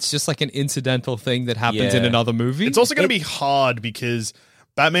if it's just like an incidental thing that happens in Yeah. another movie. It's also going to be hard because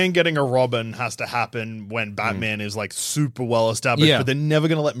Batman getting a Robin has to happen when Batman is like super well established, Yeah. but they're never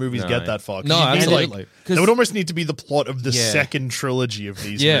going to let movies get that far. 'Cause No, you need, absolutely. like, that would almost need to be the plot of the second trilogy of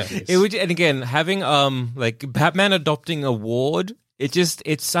these movies. It would, and again, having like Batman adopting a ward,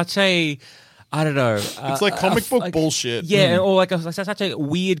 it's such a, I don't know. It's like comic book bullshit. Yeah, or like such a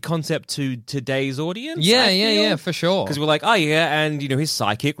weird concept to today's audience. Yeah, for sure. Because we're like, oh yeah, and his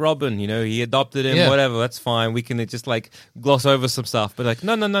psychic Robin, he adopted him, Yeah. whatever. That's fine. We can just like gloss over some stuff, but like,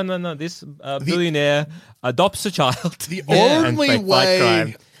 no. This billionaire adopts a child. The and only they fight way-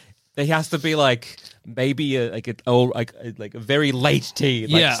 crime. There has to be like maybe a very late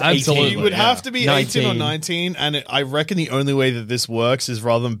teen. Like Yeah, 18. absolutely. He would have to be 18 or 19. 19, and I reckon the only way that this works is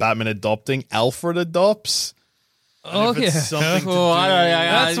rather than Batman adopting, Alfred adopts. Oh, And if it's something to Oh, I don't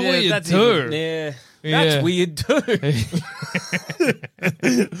know. That's weird that's too. Yeah. Yeah. That's weird too.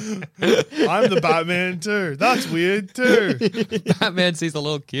 I'm the Batman too. That's weird too. Batman sees a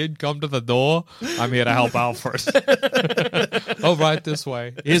little kid come to the door. I'm here to help Alfred. Oh, right this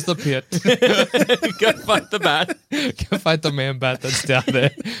way. Here's the pit. Go fight the bat. Go fight the man bat that's down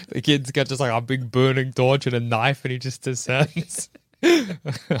there. The kid's got just like a big burning torch and a knife, and he just descends. I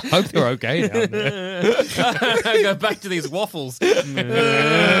hope they're okay down there. Go back to these waffles. I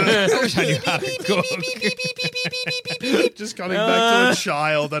wish I knew how to cook. Just coming back to a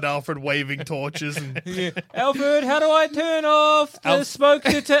child and Alfred waving torches. And Alfred, how do I turn off the smoke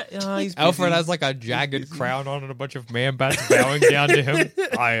detector? Oh, he's busy. Alfred has like a jagged crown on and a bunch of man bats bowing down to him.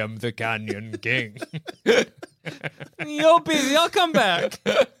 I am the Canyon King. You're busy. I'll come back.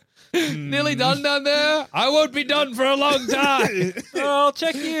 Nearly done down there? I won't be done for a long time. I'll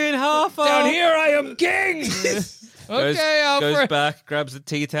check you in half hour. Down here, I am king. Okay, Alfred. Goes back, grabs the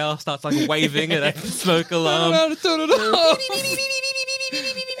tea towel, starts like waving at the smoke alarm. I'm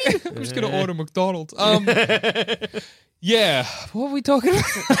just gonna order McDonald's. Yeah, what are we talking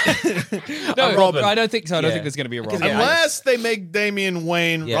about? No, Robin. I don't think so. I don't Yeah. think there's gonna be a Robin. Yeah, unless they make Damian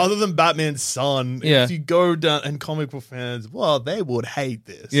Wayne Yeah. rather than Batman's son, Yeah. if you go down and comic book fans, well, they would hate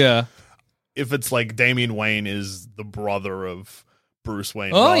this. Yeah. If it's like Damian Wayne is the brother of Bruce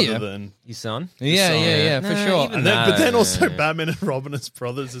Wayne Oh, rather yeah. than Your son? Yeah, for Nah, sure. even and then, but then Nah. also Batman and Robin as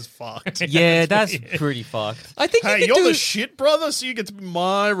brothers is fucked. Yeah, that's pretty fucked. I think Hey, you you're could do the shit brother, so you get to be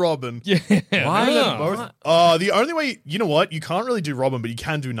my Robin. Yeah. Why? Yeah. Both. The only way, you know what? You can't really do Robin, but you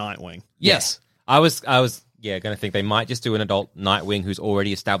can do Nightwing. Yes. I was going to think they might just do an adult Nightwing who's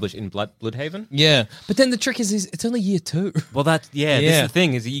already established in Bloodhaven. Yeah. But then the trick is it's only year 2. Well, that's this Yeah. is the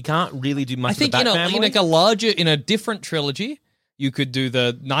thing is that you can't really do much. I think of in the a, Bat in family. like a larger, in a different trilogy, you could do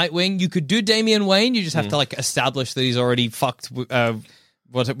the Nightwing. You could do Damian Wayne. You just have to like establish that he's already fucked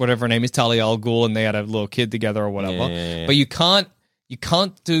whatever her name is, Talia al Ghul, and they had a little kid together or whatever. Yeah. But you can't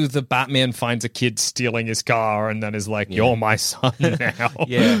do the Batman finds a kid stealing his car and then is like, "You're my son now."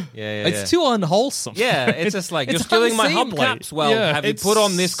 Yeah. It's too unwholesome. Yeah, it's just like, It's you're stealing my unseemly. hubcaps. Well, Yeah. have you It's put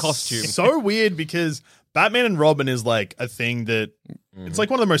on this costume? So weird because Batman and Robin is like a thing that it's like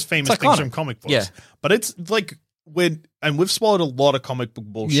one of the most famous It's things iconic. from comic books. Yeah. But it's like we've swallowed a lot of comic book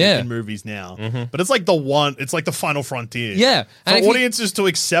bullshit Yeah. in movies now. But it's like it's like the final frontier. Yeah. And For if you- audiences to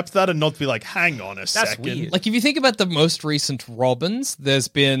accept that and not be like, hang on a That's second. weird. Like if you think about the most recent Robins, there's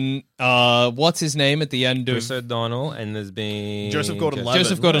been what's his name at the end of Chris O'Donnell, and there's been Joseph Gordon-Levitt.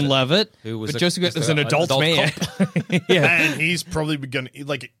 Joseph Gordon-Levitt, Who was but a- Joseph just is an a- adult adult man. cop. Yeah, And he's probably going to,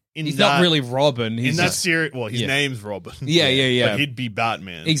 like, He's not really Robin. He's in that just, series. Well, his name's Robin. Yeah. But he'd be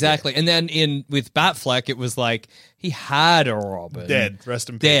Batman. Exactly. And then with Batfleck, it was like he had a Robin. Dead. Rest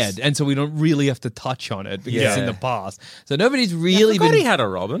in peace. Dead. And so we don't really have to touch on it because it's in Yeah. the past. So nobody's really been. he had a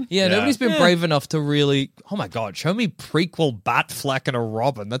Robin. Yeah, nobody's been brave enough to really. Oh my God, show me prequel Batfleck and a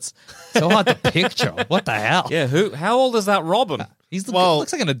Robin. That's so hard to picture. What the hell? Yeah, how old is that Robin?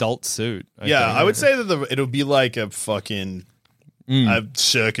 Looks like an adult suit. I would say that it'll be like a fucking a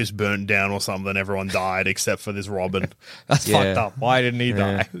circus burnt down or something. Everyone died except for this Robin. That's fucked up. Why didn't he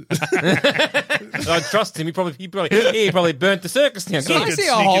die? I trust him. He probably burnt the circus down. So I see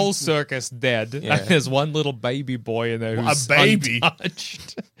a whole circus dead, and there's one little baby boy in there who's A baby?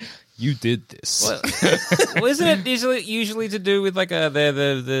 untouched. You did this. Well, isn't it usually to do with like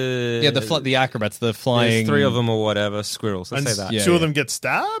the acrobats, the flying. There's 3 of them or whatever, squirrels. Let's say that. Yeah. Two of them get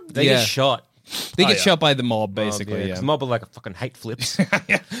stabbed? They get shot. They get shot by the mob, basically. The mob are like a fucking hate flips.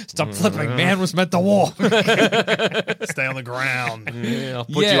 Stop flipping. Man was meant to walk. Stay on the ground. I'll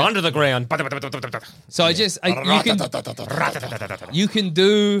put you under the ground. So you can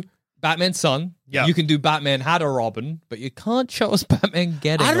do Batman's son. Yeah. You can do Batman had a Robin, but you can't show us Batman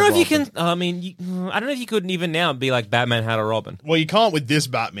getting. I don't know if you Robin. can. I mean, I don't know if you could even now be like Batman had a Robin. Well, you can't with this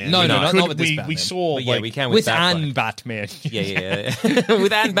Batman. No, We not could- with this we, Batman. We saw, But yeah, like, we can with Batfleck. Anne Batman. Yeah.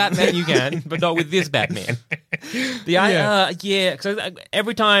 With Anne Batman you can, but not with this Batman. Because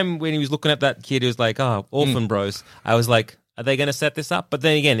every time when he was looking at that kid who was like, Orphan Bros, I was like, are they going to set this up? But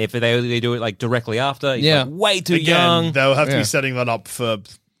then again, if they do it like directly after, he's like way too again, young. they'll have to be setting that up for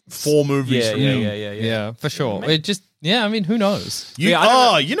 4 movies from now. Yeah, for sure. It just, I mean, who knows? You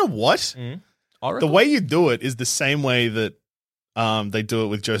know what? Oracle? The way you do it is the same way that they do it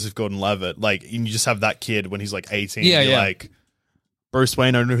with Joseph Gordon-Levitt. Like, you just have that kid when he's like 18. Yeah, you're yeah. like, Bruce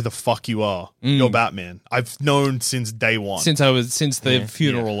Wayne, I don't know who the fuck you are. You're Batman. I've known since day one. Since the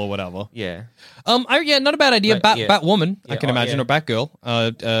funeral or whatever. Yeah. Not a bad idea. But, yeah. Batwoman, I Yeah, can imagine, yeah. or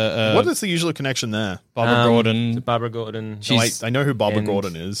Batgirl. What is the usual connection there? Barbara Gordon. Barbara Gordon. She's I know who Barbara and-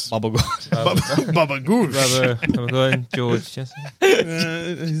 Gordon is. Barbara Gordon. Baba Goosh. Barbara Gordon, George Jesse.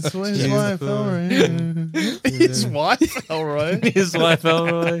 His wife, all right. His wife, all right. His wife,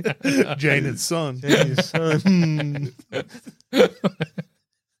 Elroy. Jane and son.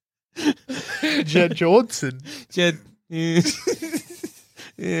 Jed Johnson. Jed.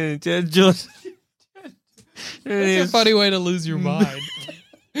 Jed George. It's a funny way to lose your mind.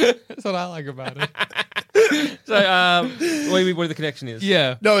 That's what I like about it. So, what the connection is?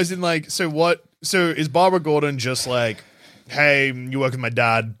 Yeah. No, as in like, so is Barbara Gordon just like, hey, you work with my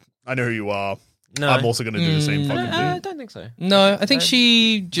dad, I know who you are. No. I'm also going to do the same fucking I thing. don't think so. No, I think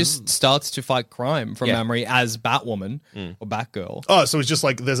she just starts to fight crime from memory as Batwoman or Batgirl. Oh, so it's just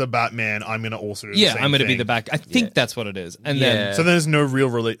like, there's a Batman, I'm going to also do the same I'm going to be thing. the Bat. I think that's what it is. And Yeah. then So there's no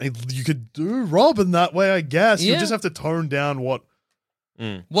real you could do Robin that way, I guess. You Yeah. just have to tone down what.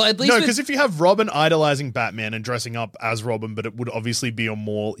 well, at least No, with- because if you have Robin idolizing Batman and dressing up as Robin, but it would obviously be a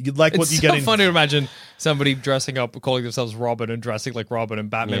more you'd like what it's you so get in. funny to imagine somebody dressing up, calling themselves Robin and dressing like Robin, and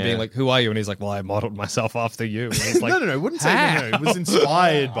Batman Yeah. being like, "Who are you?" And he's like, "Well, I modeled myself after you." And he's like, No, wouldn't say no. It was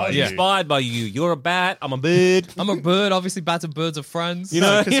inspired by you. Inspired by you. You're a bat. I'm a bird. I'm a bird. Obviously, bats and birds are friends. You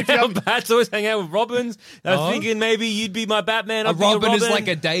know, 'cause if you have- bats always hang out with robins. I was Oh. thinking maybe you'd be my Batman. a I'd be Robin is like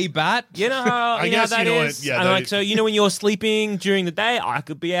a day bat. You know how I you know how guess that you know what- is? yeah, And that like is- so, you know when you're sleeping during the day, I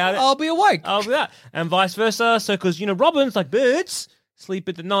could be out. I'll be awake. I'll be that, and vice versa. So because robins like birds sleep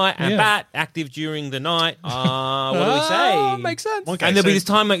at the night, and Yeah. bat active during the night. What do we say? Makes sense. Okay, And there'll be so- this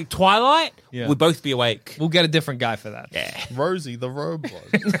time like twilight. Yeah. We'll both be awake. We'll get a different guy for that. Yeah. Rosie the robot.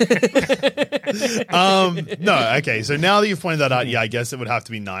 No, okay. So now that you've pointed that out, yeah, I guess it would have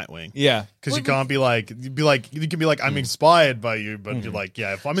to be Nightwing. Yeah. Because you can't be like, you can be like, I'm inspired by you, but you're like,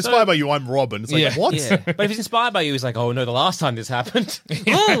 yeah, if I'm inspired by you, I'm Robin. It's like, Yeah. what? Yeah. But if he's inspired by you, he's like, oh no, the last time this happened.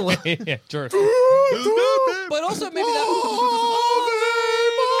 Oh. Yeah, true. But also maybe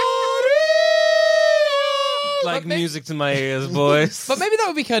Like But may- music to my ears, boys. But maybe that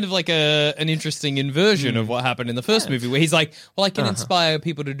would be kind of like an interesting inversion of what happened in the first movie, where he's like, "Well, I can inspire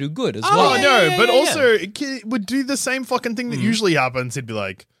people to do good as well." Oh, no, Yeah, but yeah, also it would do the same fucking thing that usually happens. He'd be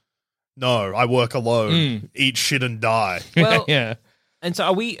like, no, I work alone, eat shit and die. Well, yeah. and so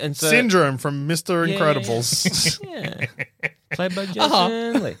are we? And so Syndrome from Mr. Yeah, Incredibles. Yeah. Played by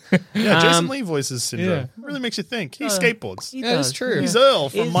Jason Lee. Yeah, Jason Lee voices Syndrome. Really makes you think. He skateboards. Yeah, that's true. He's Earl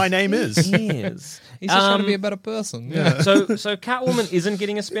from My Name Is. He is. He's just trying to be a better person. Yeah. So Catwoman isn't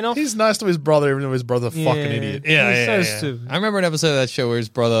getting a spin-off? He's nice to his brother, even though his brother's a fucking idiot. He's so stupid. I remember an episode of that show where his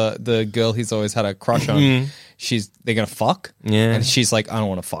brother, the girl he's always had a crush on, they're gonna fuck. Yeah. And she's like, I don't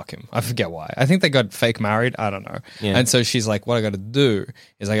want to fuck him. I forget why. I think they got fake married. I don't know. Yeah. And so she's like, what I gotta do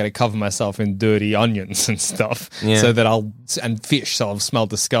is I gotta cover myself in dirty onions and stuff Yeah. so that and fish, so I'll smell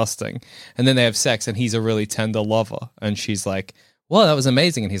disgusting. And then they have sex and he's a really tender lover. And she's like, well, that was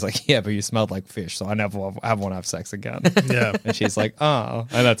amazing. And he's like, yeah, but you smelled like fish, so I never want to have sex again. Yeah. And she's like, oh.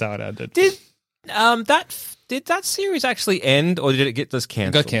 And that's how it ended. Did that series actually end, or did it get just It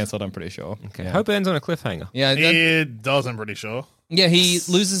cancelled? got cancelled, I'm pretty sure. Okay. Hope it ends on a cliffhanger. Yeah, It does, I'm pretty sure. yeah, he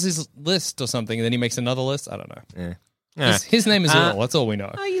loses his list or something, and then he makes another list. I don't know. Yeah. His name is Earl. That's all we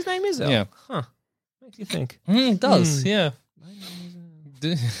know. Oh, his name is El. Yeah. Huh. Makes you think. It does, yeah.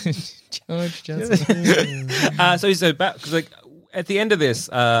 George Johnson. So back because like at the end of this,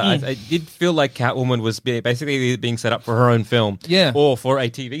 I did feel like Catwoman was basically being set up for her own film, Yeah. or for a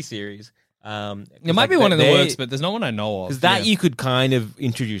TV series. It might be one in the works, but there's no one I know of. Because that Yeah. you could kind of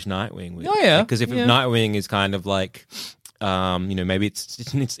introduce Nightwing with. Oh, yeah. Because if Yeah. Nightwing is kind of like, maybe it's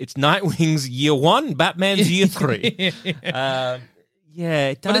Nightwing's year 1, Batman's year 3. Yeah,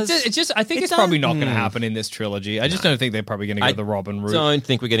 it does. But it's just, I think it it's probably does- not going to happen in this trilogy. I just don't think they're probably going to go I the Robin route. don't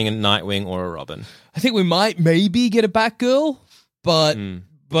think we're getting a Nightwing or a Robin. I think we might maybe get a Batgirl, but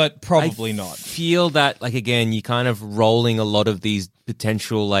probably I not. feel that, like, again, you're kind of rolling a lot of these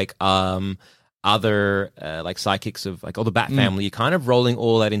potential, like, other, like, sidekicks of, like, all the Bat family. You're kind of rolling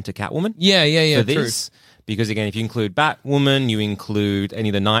all that into Catwoman. Yeah, For true. this. Because, again, if you include Batwoman, you include any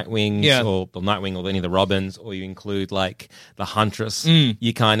of the Nightwings, Yeah. or Nightwing, or any of the Robins, or you include, like, the Huntress,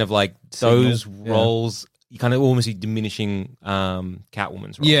 you kind of, like, those roles, you kind of almost see diminishing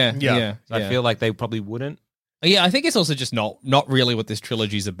Catwoman's role. Yeah. So I feel like they probably wouldn't. Yeah, I think it's also just not really what this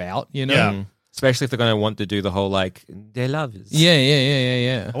trilogy's about, you know? Yeah. Especially if they're going to want to do the whole, like, they're lovers.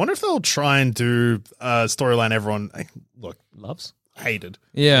 Yeah. I wonder if they'll try and do a storyline everyone, Loves? hated.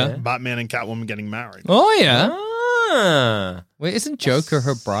 Yeah. Batman and Catwoman getting married. Oh, yeah. Ah. Wait, isn't Joker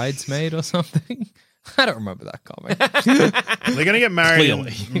her bridesmaid or something? I don't remember that comic. They're going to get married.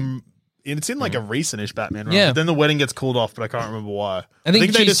 Clearly. It's in like a recent-ish Batman run. Yeah. But then the wedding gets called off, but I can't remember why. I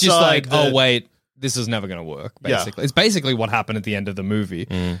think they she's just like, decide oh, wait, this is never going to work, basically. It's basically what happened at the end of the movie.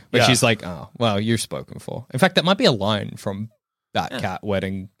 But Yeah. she's like, oh, well, you're spoken for. In fact, that might be a line from Batcat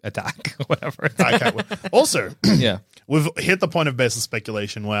Wedding Attack or whatever. Also, Yeah. we've hit the point of baseless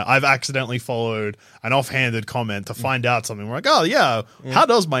speculation where I've accidentally followed an offhanded comment to find out something. We're like, oh, yeah, how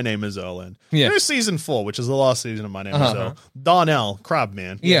does My Name Is Earl end? Yeah. There's season 4, which is the last season of My Name Is Earl. Darnell,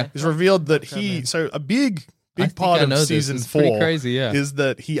 Crabman, Yeah. is revealed that so a big think part I of know this. season It's 4 pretty crazy, yeah. is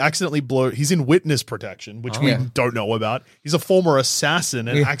that he accidentally he's in witness protection, which we Yeah. don't know about. He's a former assassin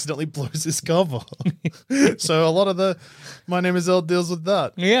and accidentally blows his cover. So a lot of the My Name Is Earl deals with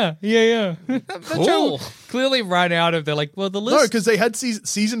that. Yeah. Cool. Clearly ran out of, they're like, well, the list. No, because they had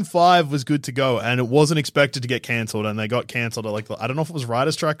season 5 was good to go, and it wasn't expected to get cancelled, and they got cancelled at I don't know if it was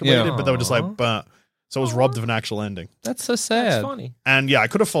writer's strike related, but they were just like, bah. So it was robbed of an actual ending. That's so sad. That's funny. And yeah, I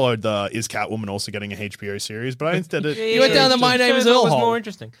could have followed the Is Catwoman also getting a HBO series, but I instead You went down the My Name Is Earl was hole. more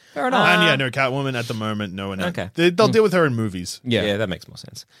interesting. Fair enough. and yeah, no, Catwoman at the moment, no one. Okay. They'll deal with her in movies. Yeah, that makes more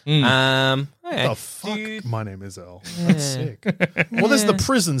sense. Mm. Okay. The fuck? My Name Is Earl. That's sick. Well, there's the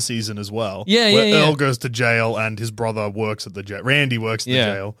prison season as well. Yeah, where yeah. Earl goes to jail and his brother works at the jail. Randy works at the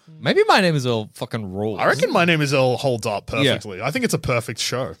jail. Maybe My Name Is Earl fucking rules. I reckon My Name Is Earl holds up perfectly. I think it's a perfect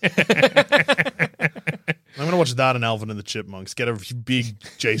show. I'm going to watch that and Alvin and the Chipmunks. Get a big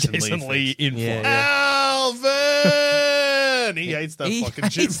Jason Lee influence. Alvin! He hates that fucking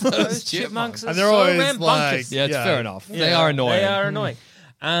chipmunk. Those chipmunks are And they're so always rambunctious. like- Yeah, it's Yeah. fair enough. They are annoying. They are annoying.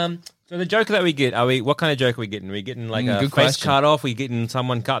 So the Joker that we get, what kind of Joker are we getting? Are we getting like a good face question. cut off? Are we getting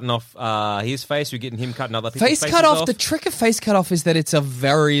someone cutting off his face? Are we getting him cutting other people's Face faces cut off. The trick of face cut off is that it's a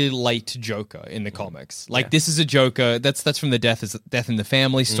very late Joker in the comics. Like this is a Joker that's from the Death in the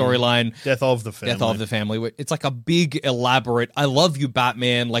Family storyline. Death of the Family. Death of the Family. It's like a big, elaborate. I love you,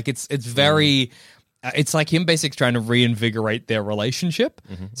 Batman. Like it's very. It's like him basically trying to reinvigorate their relationship.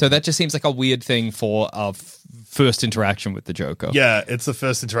 So that just seems like a weird thing for a first interaction with the Joker. Yeah, it's the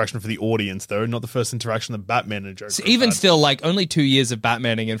first interaction for the audience, though, not the first interaction that Batman and Joker So have even had. still, like only 2 years of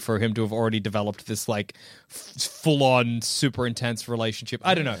Batmaning and for him to have already developed this like full-on, super intense relationship.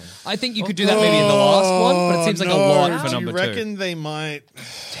 I don't know. I think you could do that maybe in the last one, but it seems like a lot for Do number you reckon they might?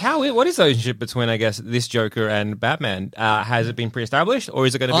 What is the relationship between, I guess, this Joker and Batman? Has it been pre-established, or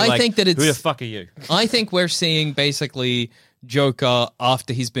is it going to be I like, think that who it's- the fuck are you? I think we're seeing basically Joker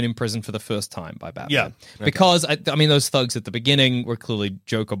after he's been in prison for the first time by Batman. Yeah. Because, I mean, those thugs at the beginning were clearly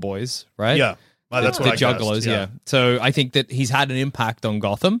Joker boys, right? Yeah. That's the what I jugglers, guessed, yeah. So I think that he's had an impact on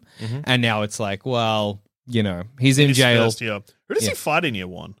Gotham, and now it's like, well, you know, he's in jail. First, yeah. Who does he fight in year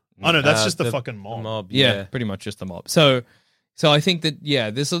one? Oh no, that's just the fucking mob. Yeah, pretty much just the mob. So I think that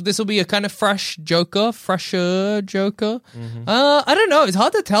this will be a kind of fresher Joker. I don't know. It's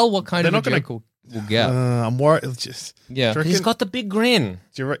hard to tell what kind of a Joker we'll get. I'm worried. Just He's got the big grin.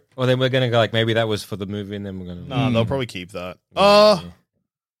 Right? Or then we're gonna go like maybe that was for the movie, and then we're gonna. No, they'll probably keep that.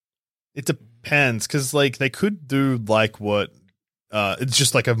 It depends because like they could do like what. It's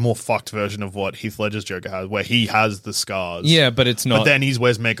just like a more fucked version of what Heath Ledger's Joker has, where he has the scars. Yeah, but it's not. But then he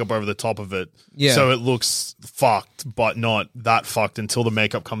wears makeup over the top of it. Yeah. So it looks fucked, but not that fucked until the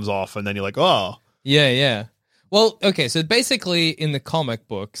makeup comes off, and then you're like, oh. Yeah. Well, okay, so basically in the comic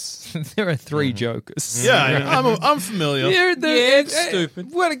books, there are 3 Jokers. Yeah, I'm familiar. It's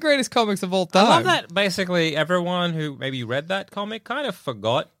stupid. One of the greatest comics of all time. I love that basically everyone who maybe read that comic kind of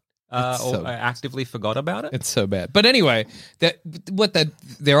forgot or actively forgot about it. It's so bad. But anyway,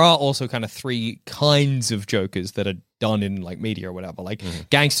 there are also kind of 3 kinds of Jokers that are done in like media or whatever, like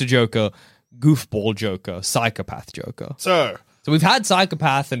gangster Joker, goofball Joker, psychopath Joker. So we've had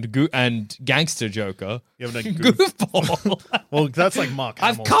psychopath and gangster Joker. You haven't done Goofball. Well, that's like Mark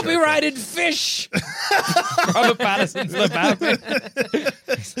I've Hamill's copyrighted Fish. Robert Pattinson's the Batman.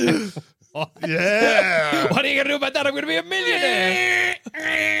 Yeah. What are you going to do about that? I'm going to be a millionaire.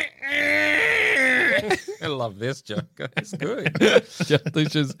 I love this Joker. It's good.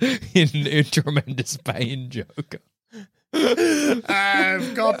 Lucia's in tremendous pain, Joker.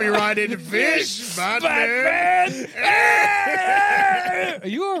 I've copyrighted Fish, Batman. Are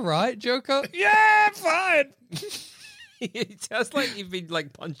you all right, Joker? Yeah, fine. It sounds like you've been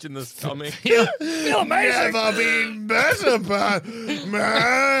like punched in the stomach. Feel amazing. Never been better,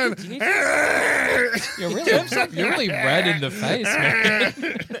 Batman. You're really red in the face, man.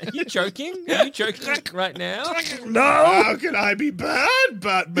 Are you joking? Are you joking right now? No. How can I be bad,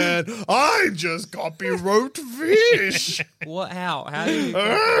 Batman? I just copywrote Fish. What? How? How do you? You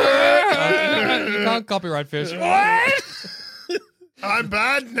can't copyright Fish. What? I'm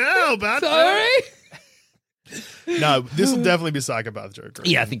bad now, Batman. Sorry? No, this will definitely be Psychopath Joker.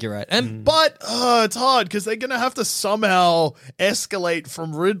 Yeah, I think you're right. But it's hard because they're going to have to somehow escalate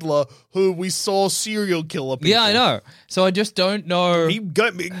from Riddler, who we saw serial killer people. Yeah, I know. So I just don't know.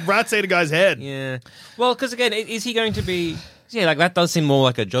 Rats ate a guy's head. Yeah. Well, because again, is he going to be? Yeah, like that does seem more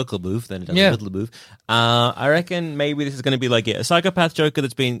like a Joker move than it does a Riddler move. I reckon maybe this is going to be like a psychopath Joker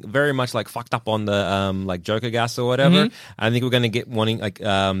that's been very much like fucked up on the like Joker gas or whatever. I think we're going to get wanting like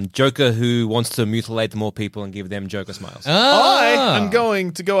Joker who wants to mutilate more people and give them Joker smiles. I am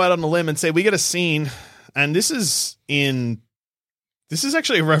going to go out on a limb and say we get a scene, and this is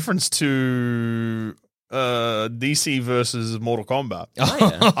actually a reference to DC versus Mortal Kombat.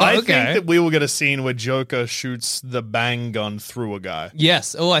 I think that we will get a scene where Joker shoots the bang gun through a guy.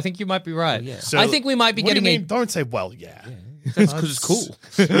 Yes. Oh, I think you might be right. So, I think we might be getting a... Don't say, well, yeah. That's because it's cool.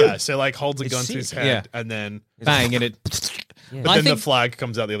 Yeah, so like holds a gun to his head and then... Bang, and it... But then the flag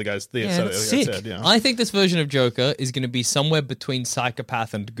comes out the other guy's head. Yeah. I think this version of Joker is going to be somewhere between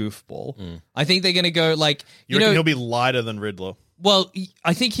Psychopath and Goofball. I think they're going to go like... You reckon he'll be lighter than Riddler? Well,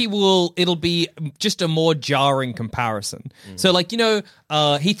 I think it'll be just a more jarring comparison. So, like,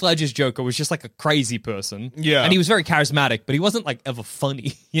 Heath Ledger's Joker was just like a crazy person. Yeah. And he was very charismatic, but he wasn't like ever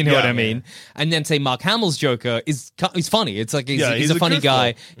funny. You know what I mean? And then say Mark Hamill's Joker he's funny. It's like he's a funny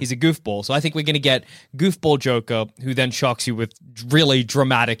guy. He's a goofball. So I think we're going to get goofball Joker who then shocks you with really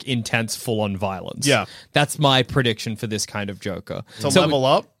dramatic, intense, full-on violence. Yeah. That's my prediction for this kind of Joker. To level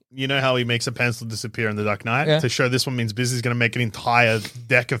up. You know how he makes a pencil disappear in The Dark Knight? Yeah. To show this one means Biz is going to make an entire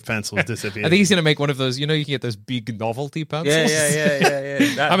deck of pencils disappear. I think he's going to make one of those, you can get those big novelty pencils?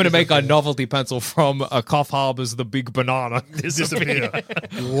 Yeah. I'm going to make a novelty pencil from Cough Harbor's The Big Banana. Disappear.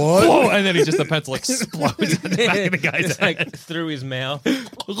 What? Whoa, and then the pencil explodes in the back of the guy's head. Like through his mouth. And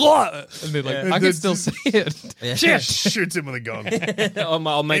then I can still see it. Shit! Shoots him with a gun.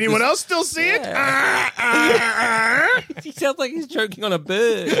 I'll make Anyone else still see it? He sounds like he's choking on a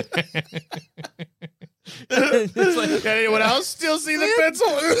bird. Anyone else still see the pencil?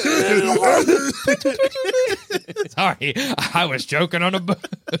 Sorry, I was joking on a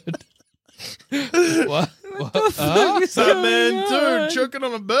bird. What? Batman too, choking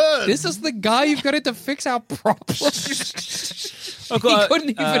on a bird. This is the guy you've got it to fix our problems. He couldn't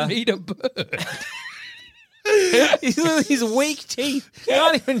even eat a bird. He's weak teeth.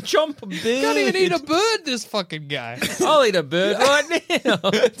 Can't even chomp a bird. Can't even eat a bird, this fucking guy. I'll eat a bird right now.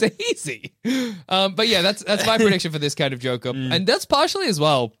 It's easy. But yeah, that's my prediction for this kind of Joker. And that's partially as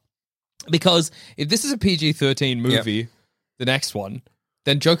well because if this is a PG-13 movie, the next one,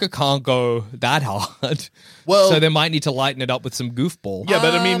 then Joker can't go that hard. Well- so they might need to lighten it up with some goofball. Yeah,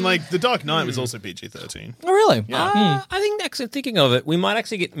 but I mean, like, The Dark Knight was also PG-13. Oh, really? I think actually thinking of it, we might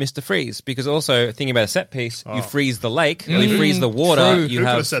actually get Mr. Freeze because also thinking about a set piece, you freeze the lake, you freeze the water. True. You Who could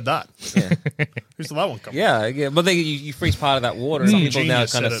have have said that? Who's the that one come yeah, but then you freeze part of that water. Some people now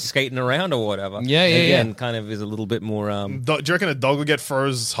Genius kind of said it. skating around or whatever. Yeah, yeah, Again, yeah. kind of is a little bit more. Do you reckon a dog will get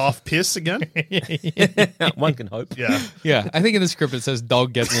froze half piss again? One can hope. Yeah. Yeah, I think in the script it says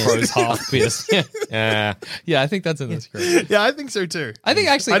dog gets froze half piss. Yeah. Yeah, I think that's in the script. Yeah, I think so too. I think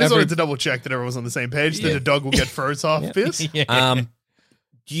actually I just every- wanted to double check that everyone was on the same page, that a dog will get froze half piss.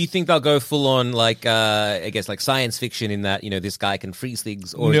 Do you think they'll go full on like I guess like science fiction in that this guy can freeze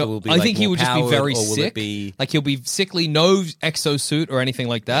things, or No, it will be I like think he more would just be powered, very or will sick. It be Like he'll be sickly, no exosuit or anything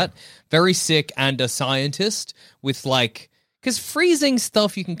like that. Very sick and a scientist with like, because freezing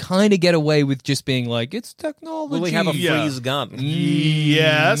stuff you can kind of get away with just being like it's technology. will he have a Yeah. freeze gun?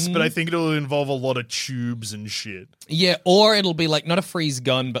 Yes, but I think it'll involve a lot of tubes and shit. Yeah, or it'll be like not a freeze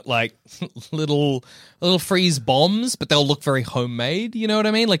gun, but like little freeze bombs, but they'll look very homemade. You know what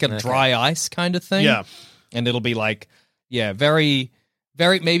I mean? Like a dry ice kind of thing. Yeah. And it'll be like, yeah, very,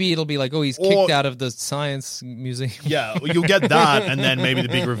 very. Maybe it'll be like, oh, he's Or- kicked out of the science museum. Yeah, well, you'll get that, and then maybe the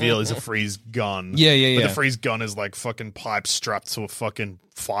big reveal is a freeze gun. Yeah, yeah, But yeah. the freeze gun is like fucking pipe strapped to a fucking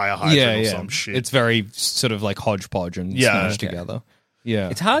fire hydrant or some shit. It's very sort of like hodgepodge and smashed together. Yeah.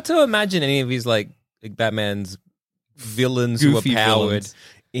 It's hard to imagine any of his like Batman's villains Goofy who are powered villains.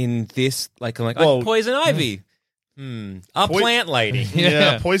 in this. Like I'm like Well, Poison Ivy. A plant lady.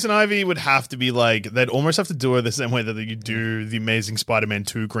 Yeah, Poison Ivy would have to be like, they'd almost have to do her the same way that you do the Amazing Spider-Man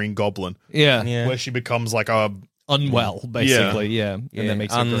 2 Green Goblin, yeah. Yeah. where she becomes like a Unwell, basically. Yeah. And that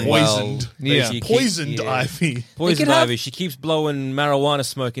makes it unwell. great. poisoned, Yeah. She keep- poisoned yeah. Ivy. Poison could have- Ivy. She keeps blowing marijuana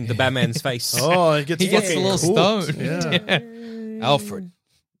smoke into Batman's face. Oh, he gets He gets a fucking little cooked. stoned. Yeah.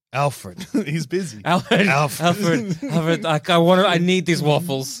 Alfred. He's busy. Alfred, I need these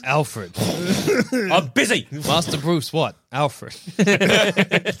waffles. Alfred. I'm busy. Master Bruce, what? Alfred.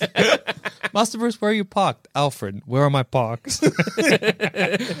 Master Bruce, where are you parked? Alfred, where are my parks?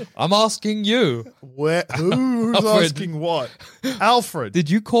 I'm asking you. Who's Alfred. asking what? Alfred. Did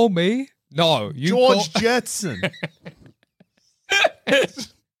you call me? No, you George Jetson.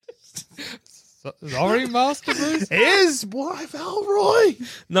 Sorry, Master Bruce. His wife, Elroy.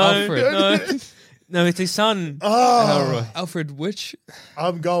 No, Alfred. no, it's his son. Oh, Alfred, which?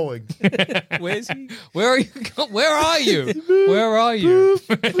 I'm going. Where's he? Where are you? Where are you? Where are you?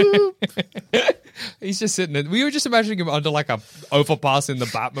 He's just sitting there. We were just imagining him under like a overpass in the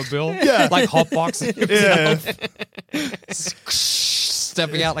Batmobile. Yeah. Like hotboxing Yeah. himself.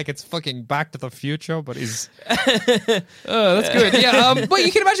 Stepping out like it's fucking Back to the Future, but he's that's good. Yeah, but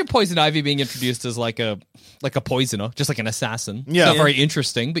you can imagine Poison Ivy being introduced as like a poisoner, just like an assassin. Yeah. It's not very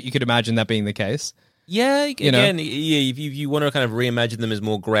interesting, but you could imagine that being the case. Yeah, You know? again, yeah. If you want to kind of reimagine them as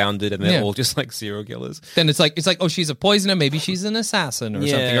more grounded, and they're Yeah. all just like serial killers. Then it's like, oh, she's a poisoner, maybe she's an assassin or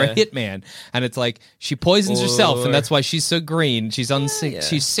something, or a Yeah. hitman, and it's like she poisons herself, and Or- that's why she's so green. She's unsick,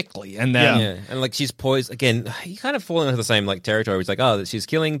 she's sickly, and then Yeah, and like she's poised again. You kind of fall into the same like territory. It's like, oh, that she's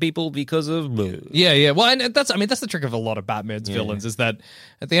killing people because of. yeah. Well, and that's the trick of a lot of Batman's villains is that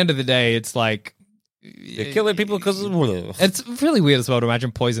at the end of the day, it's like. They're killing people because of. It's really weird as well to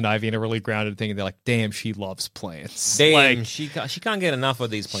imagine Poison Ivy in a really grounded thing, and they're like, "Damn, she loves plants." Damn, Like, she can't get enough of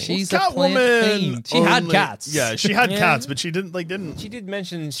these plants. she's a plant fiend. She had only- cats. Yeah, she had Yeah. cats, but she didn't. She did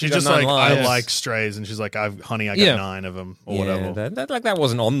mention She's got just 9 like, I lives. like strays, and she's like, honey, I got Yeah. 9 of them, or Yeah, whatever. that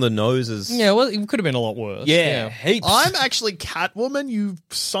wasn't on the noses. Yeah, well, it could have been a lot worse. Yeah, heaps. I'm actually Catwoman, you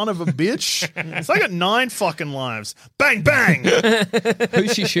son of a bitch. So I got 9 fucking lives. Bang, bang.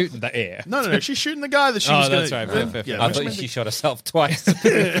 Who's she shooting? The air. No. She's shooting the guy that she Oh, was going that's right, fair. Yeah, I which thought meant she shot herself twice. now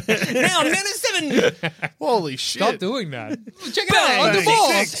I'm down to 7. holy shit. Stop doing that. Check it out on the Bang,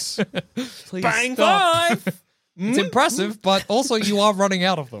 board. 6. Please Bang stop. 5. It's impressive, but also you are running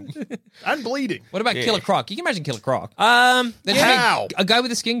out of them. And bleeding. What about Killer Croc? You can imagine Killer Croc. Um, Then How? a guy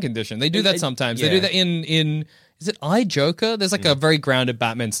with a skin condition. They do that sometimes. They yeah. do that in Is it I, Joker? There's like a very grounded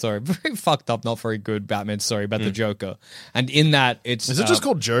Batman story. Very fucked up, not very good Batman story about the Joker. And in that, it's... Is it just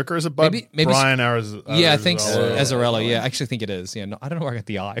called Joker? Is it by maybe Brian Azzarello? Yeah, I think Azzarello. Yeah, I actually think it is. Yeah, no, I don't know where I got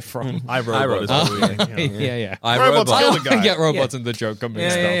the I from. iRobot. Yeah. Robots killed the guy. I get robots and the Joker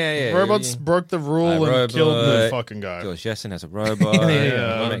mixed up. Yeah. Robots broke the rule and killed the fucking guy. George Jetson has a robot.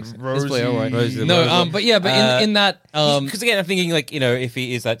 Rosie. No, but in that... Because again, I'm thinking like, if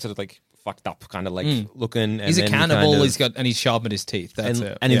he is that sort of like fucked up kind of like looking. And he's a then cannibal. kind of, He's sharpened his teeth. That's and,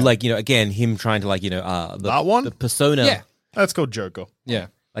 it. And like, again, him trying to like, that one? the persona. Yeah. That's called Joker. Yeah.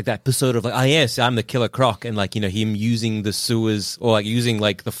 Like that persona of like, oh yes, I'm the Killer Croc, and like, him using the sewers or like using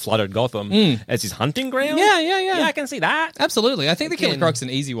like the flooded Gotham as his hunting ground. Yeah. Yeah, I can see that. Absolutely. I think the Killer Croc's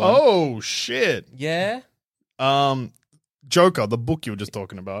an easy one. Oh shit. Yeah. Joker, the book you were just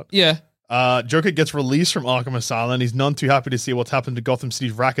talking about. Yeah. Joker gets released from Arkham Asylum. He's none too happy to see what's happened to Gotham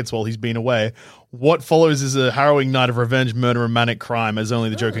City's rackets while he's been away. What follows is a harrowing night of revenge, murder, and manic crime, as only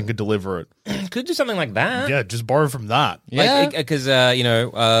the Joker could deliver it. Could do something like that. Yeah, just borrow from that. Yeah. Because,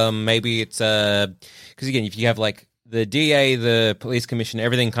 maybe it's, because again, if you have like the DA, the police commissioner,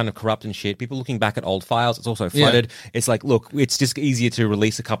 everything kind of corrupt and shit. People looking back at old files, it's also flooded. Yeah. It's like, look, it's just easier to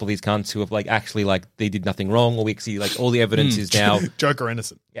release a couple of these cunts who have like actually like they did nothing wrong, or we can see like all the evidence is now Joker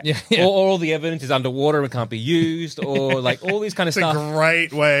innocent. Yeah. Or all the evidence is underwater and can't be used, or like all these kind of It's stuff. a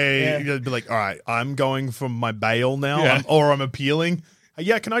great way to be like, all right, I'm going for my bail now, or I'm appealing.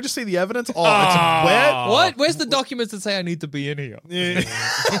 Yeah, can I just see the evidence? Oh, it's wet. What? Where's the documents that say I need to be in here?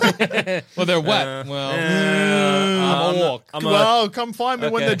 Well, they're wet. I'm a walk. Well, come find me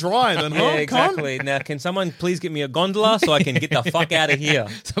when they're dry, then. Yeah, exactly. Now, can someone please get me a gondola so I can get the fuck out of here?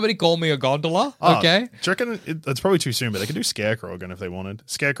 Somebody call me a gondola. Okay. Do you reckon it's probably too soon, but they could do Scarecrow again if they wanted.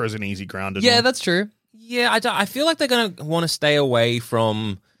 Scarecrow's an easy grounded Yeah, one. that's true. Yeah, I feel like they're going to want to stay away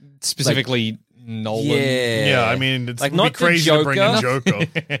from... Specifically Nolan. Yeah, I mean, it's like would not be crazy the to bring in Joker.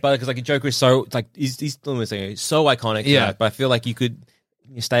 but because like Joker is so like he's almost like, so iconic. Yeah. That, but I feel like you could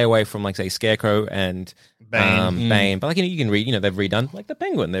stay away from like say Scarecrow and Bane. But like you can read, they've redone like the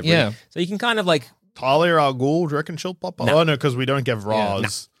Penguin. So you can kind of like Talia al Ghul. Do you reckon she'll pop up? No. Oh no, because we don't get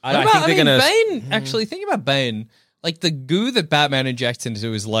Roz. I think they're gonna Bane. Actually, think about Bane. Like the goo that Batman injects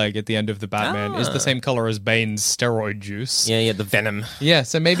into his leg at the end of the Batman is the same color as Bane's steroid juice. Yeah, the Venom. Yeah,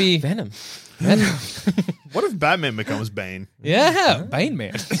 so maybe Venom. What if Batman becomes Bane? Yeah, Bane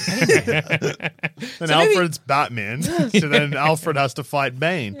Man. And Alfred's Batman, so then Alfred has to fight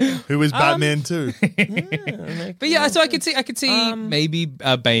Bane, who is Batman too. But yeah, so I could see maybe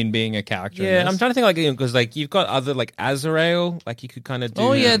Bane being a character. Yeah, in this. I'm trying to think like because like you've got other like Azrael, like you could kind of do.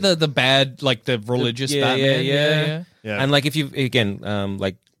 Oh yeah, the bad like the religious Batman. Yeah. And like if you again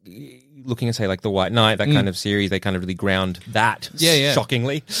like looking at say like the White Knight, that kind of series, they kind of really ground that.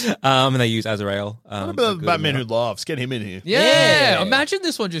 Shockingly, and they use Azrael. What about the Batman who laughs? Get him in here. Yeah. Imagine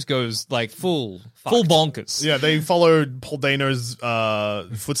this one just goes like full bonkers. Yeah, they followed Paul Dano's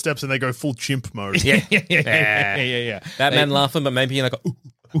footsteps and they go full chimp mode. Yeah. Batman laughing, but maybe like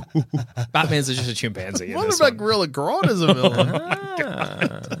Batman's just a chimpanzee. What about Gorilla Grodd as a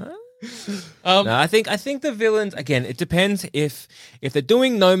villain? No, I think the villains again. It depends if they're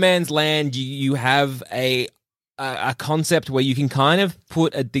doing No Man's Land. You have a concept where you can kind of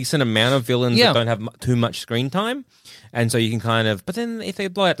put a decent amount of villains that don't have too much screen time, and so you can kind of. But then if they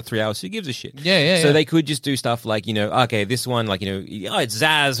blow out to 3 hours, who gives a shit? So they could just do stuff like okay, this one like it's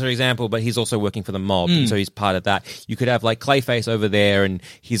Zaz for example, but he's also working for the mob, and so he's part of that. You could have like Clayface over there, and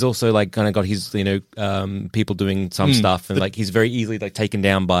he's also like kind of got his people doing some stuff, and like he's very easily like taken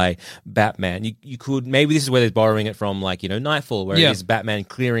down by Batman. You could maybe this is where they're borrowing it from like Nightfall, where it is Batman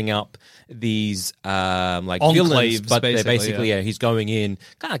clearing up these like villains, but they're basically he's going in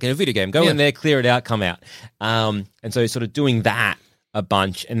kind of like in a video game, go in there, clear it out, come out, and so sort of doing that a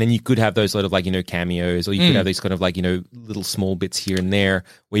bunch, and then you could have those sort of like cameos, or you could have these kind of like little small bits here and there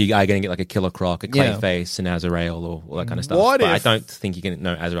where you are going to get like a Killer Croc, a Clayface, and Azrael, or all that kind of stuff. But I don't think you can.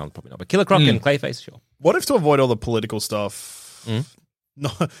 No, Azrael probably not, but Killer Croc and Clayface, sure. What if to avoid all the political stuff?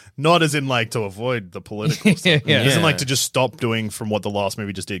 Not as in like to avoid the political stuff. As in like to just stop doing from what the last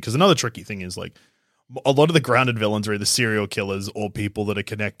movie just did. Because another tricky thing is like a lot of the grounded villains are either serial killers or people that are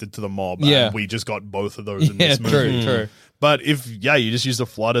connected to the mob. And we just got both of those in this movie. True. But if you just use the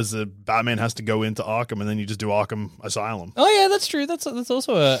flood as the Batman has to go into Arkham, and then you just do Arkham Asylum. Oh yeah, that's true. That's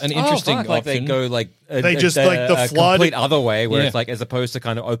also an interesting option. Like they go like they just like the flood complete other way, where it's like as opposed to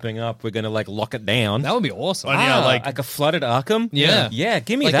kind of opening up, we're gonna like lock it down. That would be awesome. Like a flooded Arkham. Yeah,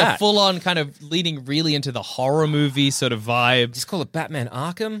 give me like that. A full on kind of leading really into the horror movie sort of vibe. Just call it Batman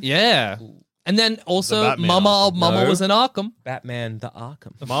Arkham. Yeah. And then also, Batman Mama No. was in Arkham. Batman the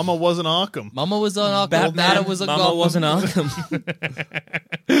Arkham. Mama wasn't Arkham. Mama was on Arkham. Batman, Mama was a Mama Gotham. wasn't Arkham.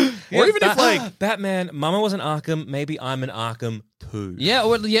 Or even if like Batman, Mama wasn't Arkham, maybe I'm an Arkham too. Yeah,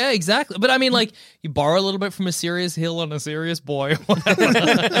 well, yeah, exactly. But I mean, like, you borrow a little bit from a serious hill on a serious boy.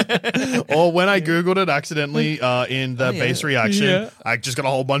 or when I Googled it accidentally in the base reaction, I just got a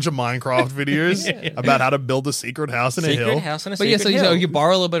whole bunch of Minecraft videos about how to build a secret house in a Secret hill. house and a But yeah, secret so hill. you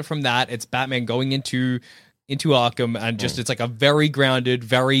borrow a little bit from that. It's Batman going into Arkham, and just it's like a very grounded,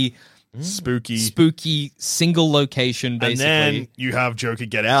 very Spooky. spooky single location, basically. And then you have Joker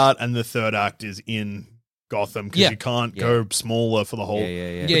get out, and the third act is in Gotham because Yeah. you can't go smaller for the whole.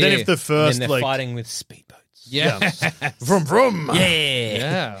 Yeah. But then if the And first then they're like fighting with speedboats. yeah. vroom vroom,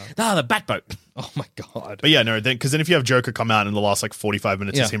 Yeah. Ah, the Batboat. Oh my god. But yeah, no, then because then if you have Joker come out in the last like 45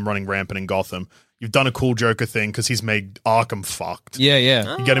 minutes, Yeah. is him running rampant in Gotham. You've done a cool Joker thing because he's made Arkham fucked. Yeah,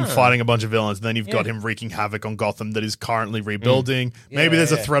 yeah. You get him fighting a bunch of villains, and then you've got him wreaking havoc on Gotham that is currently rebuilding. Maybe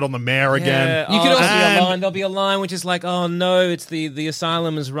there's a threat on the mayor again. You could also- there'll be a line which is like, oh no, it's the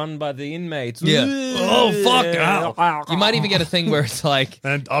asylum is run by the inmates. Yeah. Oh, fuck. Ow. Ow. You might even get a thing where it's like,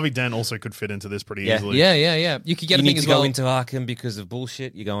 And Harvey Dent also could fit into this pretty Yeah. easily. yeah. You could get You a thing need as to well. go into Arkham because of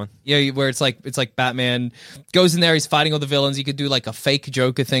bullshit. You're going. Yeah, where it's like Batman goes in there, he's fighting all the villains. You could do like a fake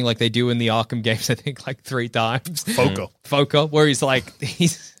Joker thing like they do in the Arkham games, I think like 3 times. Foca, where he's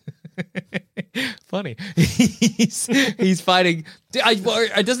he's funny. he's fighting.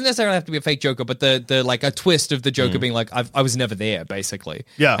 It doesn't necessarily have to be a fake Joker, but the like a twist of the Joker being like, I was never there, basically.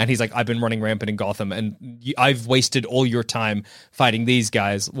 Yeah. And he's like, I've been running rampant in Gotham, and I've wasted all your time fighting these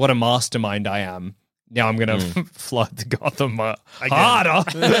guys. What a mastermind I am. Now I'm going to flood the Gotham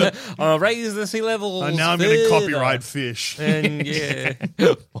harder. I'll raise the sea levels. And now I'm going to further. copyright Fish. And yeah.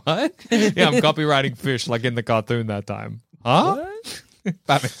 What? Yeah, I'm copywriting Fish like in the cartoon that time. Huh?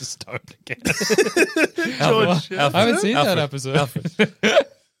 Batman's just stoned again. George, I haven't seen that episode.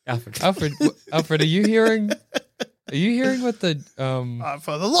 Alfred, are you hearing? Are you hearing what the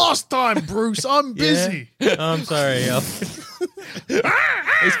for the last time, Bruce, I'm busy. I'm sorry.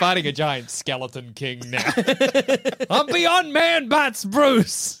 He's fighting a giant skeleton king now. I'm beyond man bats,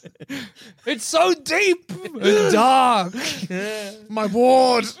 Bruce. It's so deep and dark. My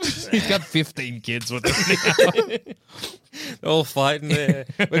ward. He's got 15 kids with him now. All fighting there.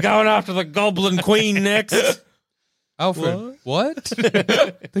 We're going after the Goblin Queen next. Alfred, what?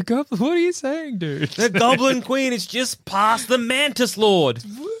 The goblin? What are you saying, dude? The Goblin Queen is just past the Mantis Lord.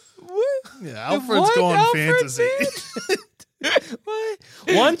 Yeah, Alfred's What? gone Alfred fantasy. What?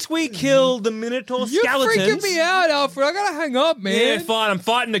 Once we kill the Minotaur You're skeletons. freaking me out, Alfred. I gotta hang up, man. Yeah, fine. I'm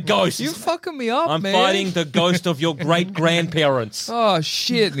fighting the ghost. You fucking me up, I'm man. fighting the ghost of your great grandparents. Oh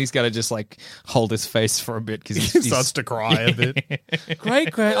shit! And he's got to just like hold his face for a bit because He starts to cry a bit. Great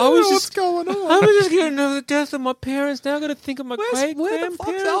grand. I was What's just going on? I was just getting over the death of my parents. Now I got to think of my great where the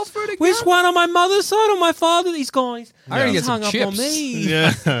fuck's grandparents. Alfred again? Which one on my mother's side or my father? He's gone. I already He's get some hung up chips. on me.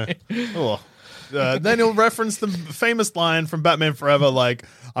 Yeah. Oh. Then he'll reference the famous line from Batman Forever, like,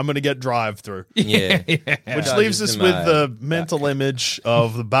 I'm going to get drive-through. Yeah. Which leaves us with the mental image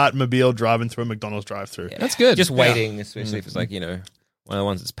of the Batmobile driving through a McDonald's drive-through. That's good. Just waiting, especially if it's like, one of the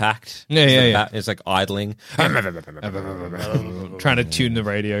ones that's packed. Yeah, It's yeah, like yeah. It's like idling. Trying to tune the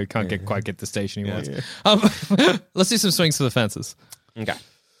radio, can't quite get the station he wants. Let's do some swings for the fences. Okay.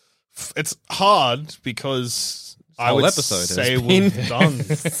 It's hard because I whole would episode has say been- we've done.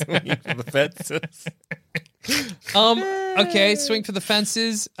 The fences. Okay, swing for the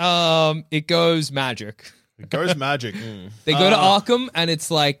fences. It goes magic. It goes magic. They go to Arkham, and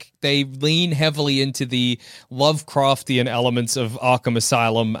it's like they lean heavily into the Lovecraftian elements of Arkham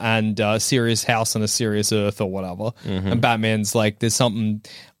Asylum and Serious House on a Serious Earth or whatever. And Batman's like, there's something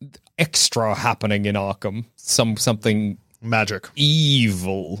extra happening in Arkham. Something Magic.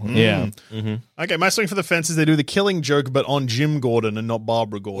 evil. Yeah. Okay, my swing for the fence is they do the killing joke, but on Jim Gordon and not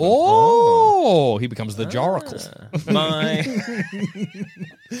Barbara Gordon. Oh, he becomes the Joracle. My.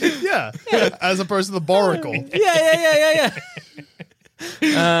 Yeah, as opposed to the Boracle. Yeah.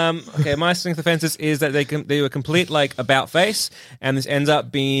 Okay, my swing for the fences is that they do a complete like about face, and this ends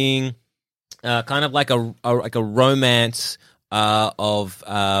up being kind of like a romance of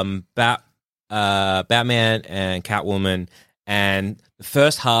Batman and Catwoman, and the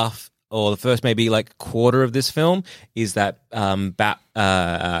first half or the first maybe like quarter of this film is that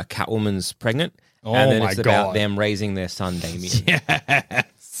Catwoman's pregnant. Oh and then my it's about God. them raising their son Damien.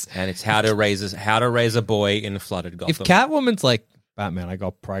 Yes. And it's how to raise a boy in flooded Gotham. If Catwoman's like Batman, I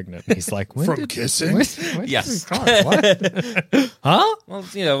got pregnant. And he's like, when From did, kissing? when Yes. did we what? Huh? Well,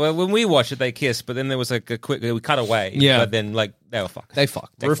 you know, when we watched it, they kissed, but then there was like a quick, we cut away. Yeah. But then, like, they were fucked. They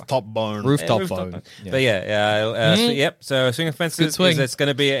fucked. Rooftop bone. Rooftop Rooftop bone. bone. Yeah. But yeah, so, yep. So Swing of Fences Good swing. it's going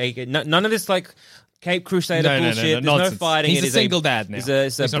to be none of this like Cape Crusader No, bullshit. There's nonsense. no fighting. He's It a is single dad now. It's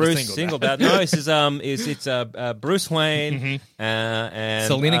He's a not a Bruce single dad. No, it's Bruce Wayne and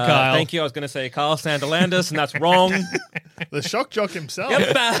Selena Kyle. Thank you. I was going to say Carl Sanderlandis, and that's wrong. The shock jock himself.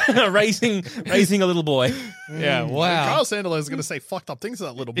 Yep, raising a little boy. Yeah, wow. Carl Sandler is going to say fucked up things to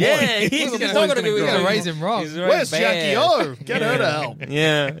that little boy. Yeah, he's Little not boy's going to gonna do. grow. Gotta raise him wrong. He's very Where's bad. Jackie O? Get her to help.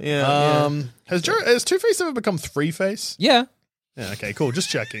 Yeah. Has Two-Face ever become Three-Face? Yeah. Yeah, okay, cool. Just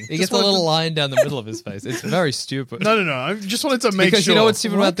checking. He gets a little line down the middle of his face. It's very stupid. No. I just wanted to make because sure. you know what's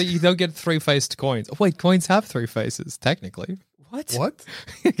stupid about that? You don't get three-faced coins. Oh, wait, coins have three faces, technically. What? What?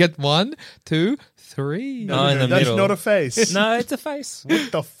 You get 1, 2, 3. No, in the that's middle. not a face. No, it's a face.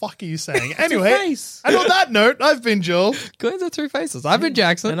 What the fuck are you saying? Anyway, face. and on that note, I've been Joel. Coins have three faces. I've been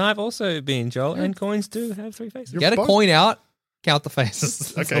Jackson. And I've also been Joel, and coins do have three faces. Get a both- coin out, count the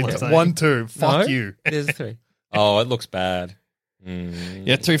faces. That's Okay, all I'm saying. 1, 2. Fuck No, you. There's three. Oh, it looks bad.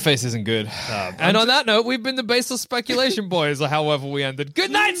 Yeah, three face isn't good. And on that note, we've been the Baseless Speculation Boys, or however we ended. Good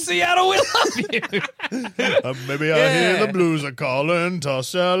night, Seattle. We love you. Maybe I hear the blues are calling, toss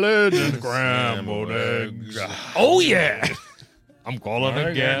salad and scrambled eggs. Oh, yeah. I'm calling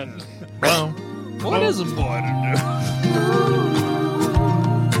again. Well, What is a boy to do?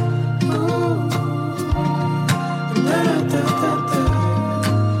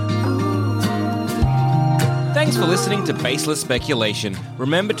 Thanks for listening to Baseless Speculation.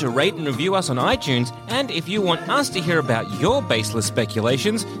 Remember to rate and review us on iTunes, and if you want us to hear about your baseless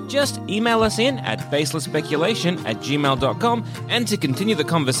speculations, just email us in at baselesspeculation@gmail.com, and to continue the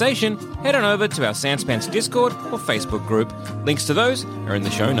conversation, head on over to our Sanspants Discord or Facebook group. Links to those are in the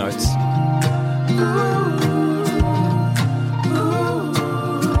show notes.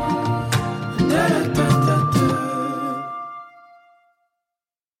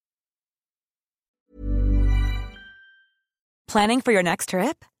 Planning for your next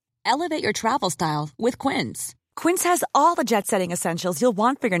trip? Elevate your travel style with Quince. Quince has all the jet-setting essentials you'll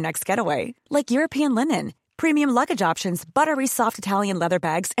want for your next getaway, like European linen, premium luggage options, buttery soft Italian leather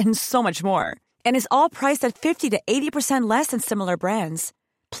bags, and so much more. And is all priced at 50 to 80% less than similar brands.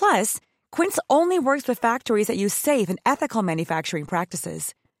 Plus, Quince only works with factories that use safe and ethical manufacturing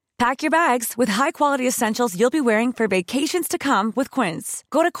practices. Pack your bags with high-quality essentials you'll be wearing for vacations to come with Quince.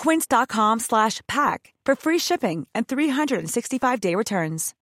 Go to quince.com/pack for free shipping and 365-day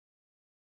returns.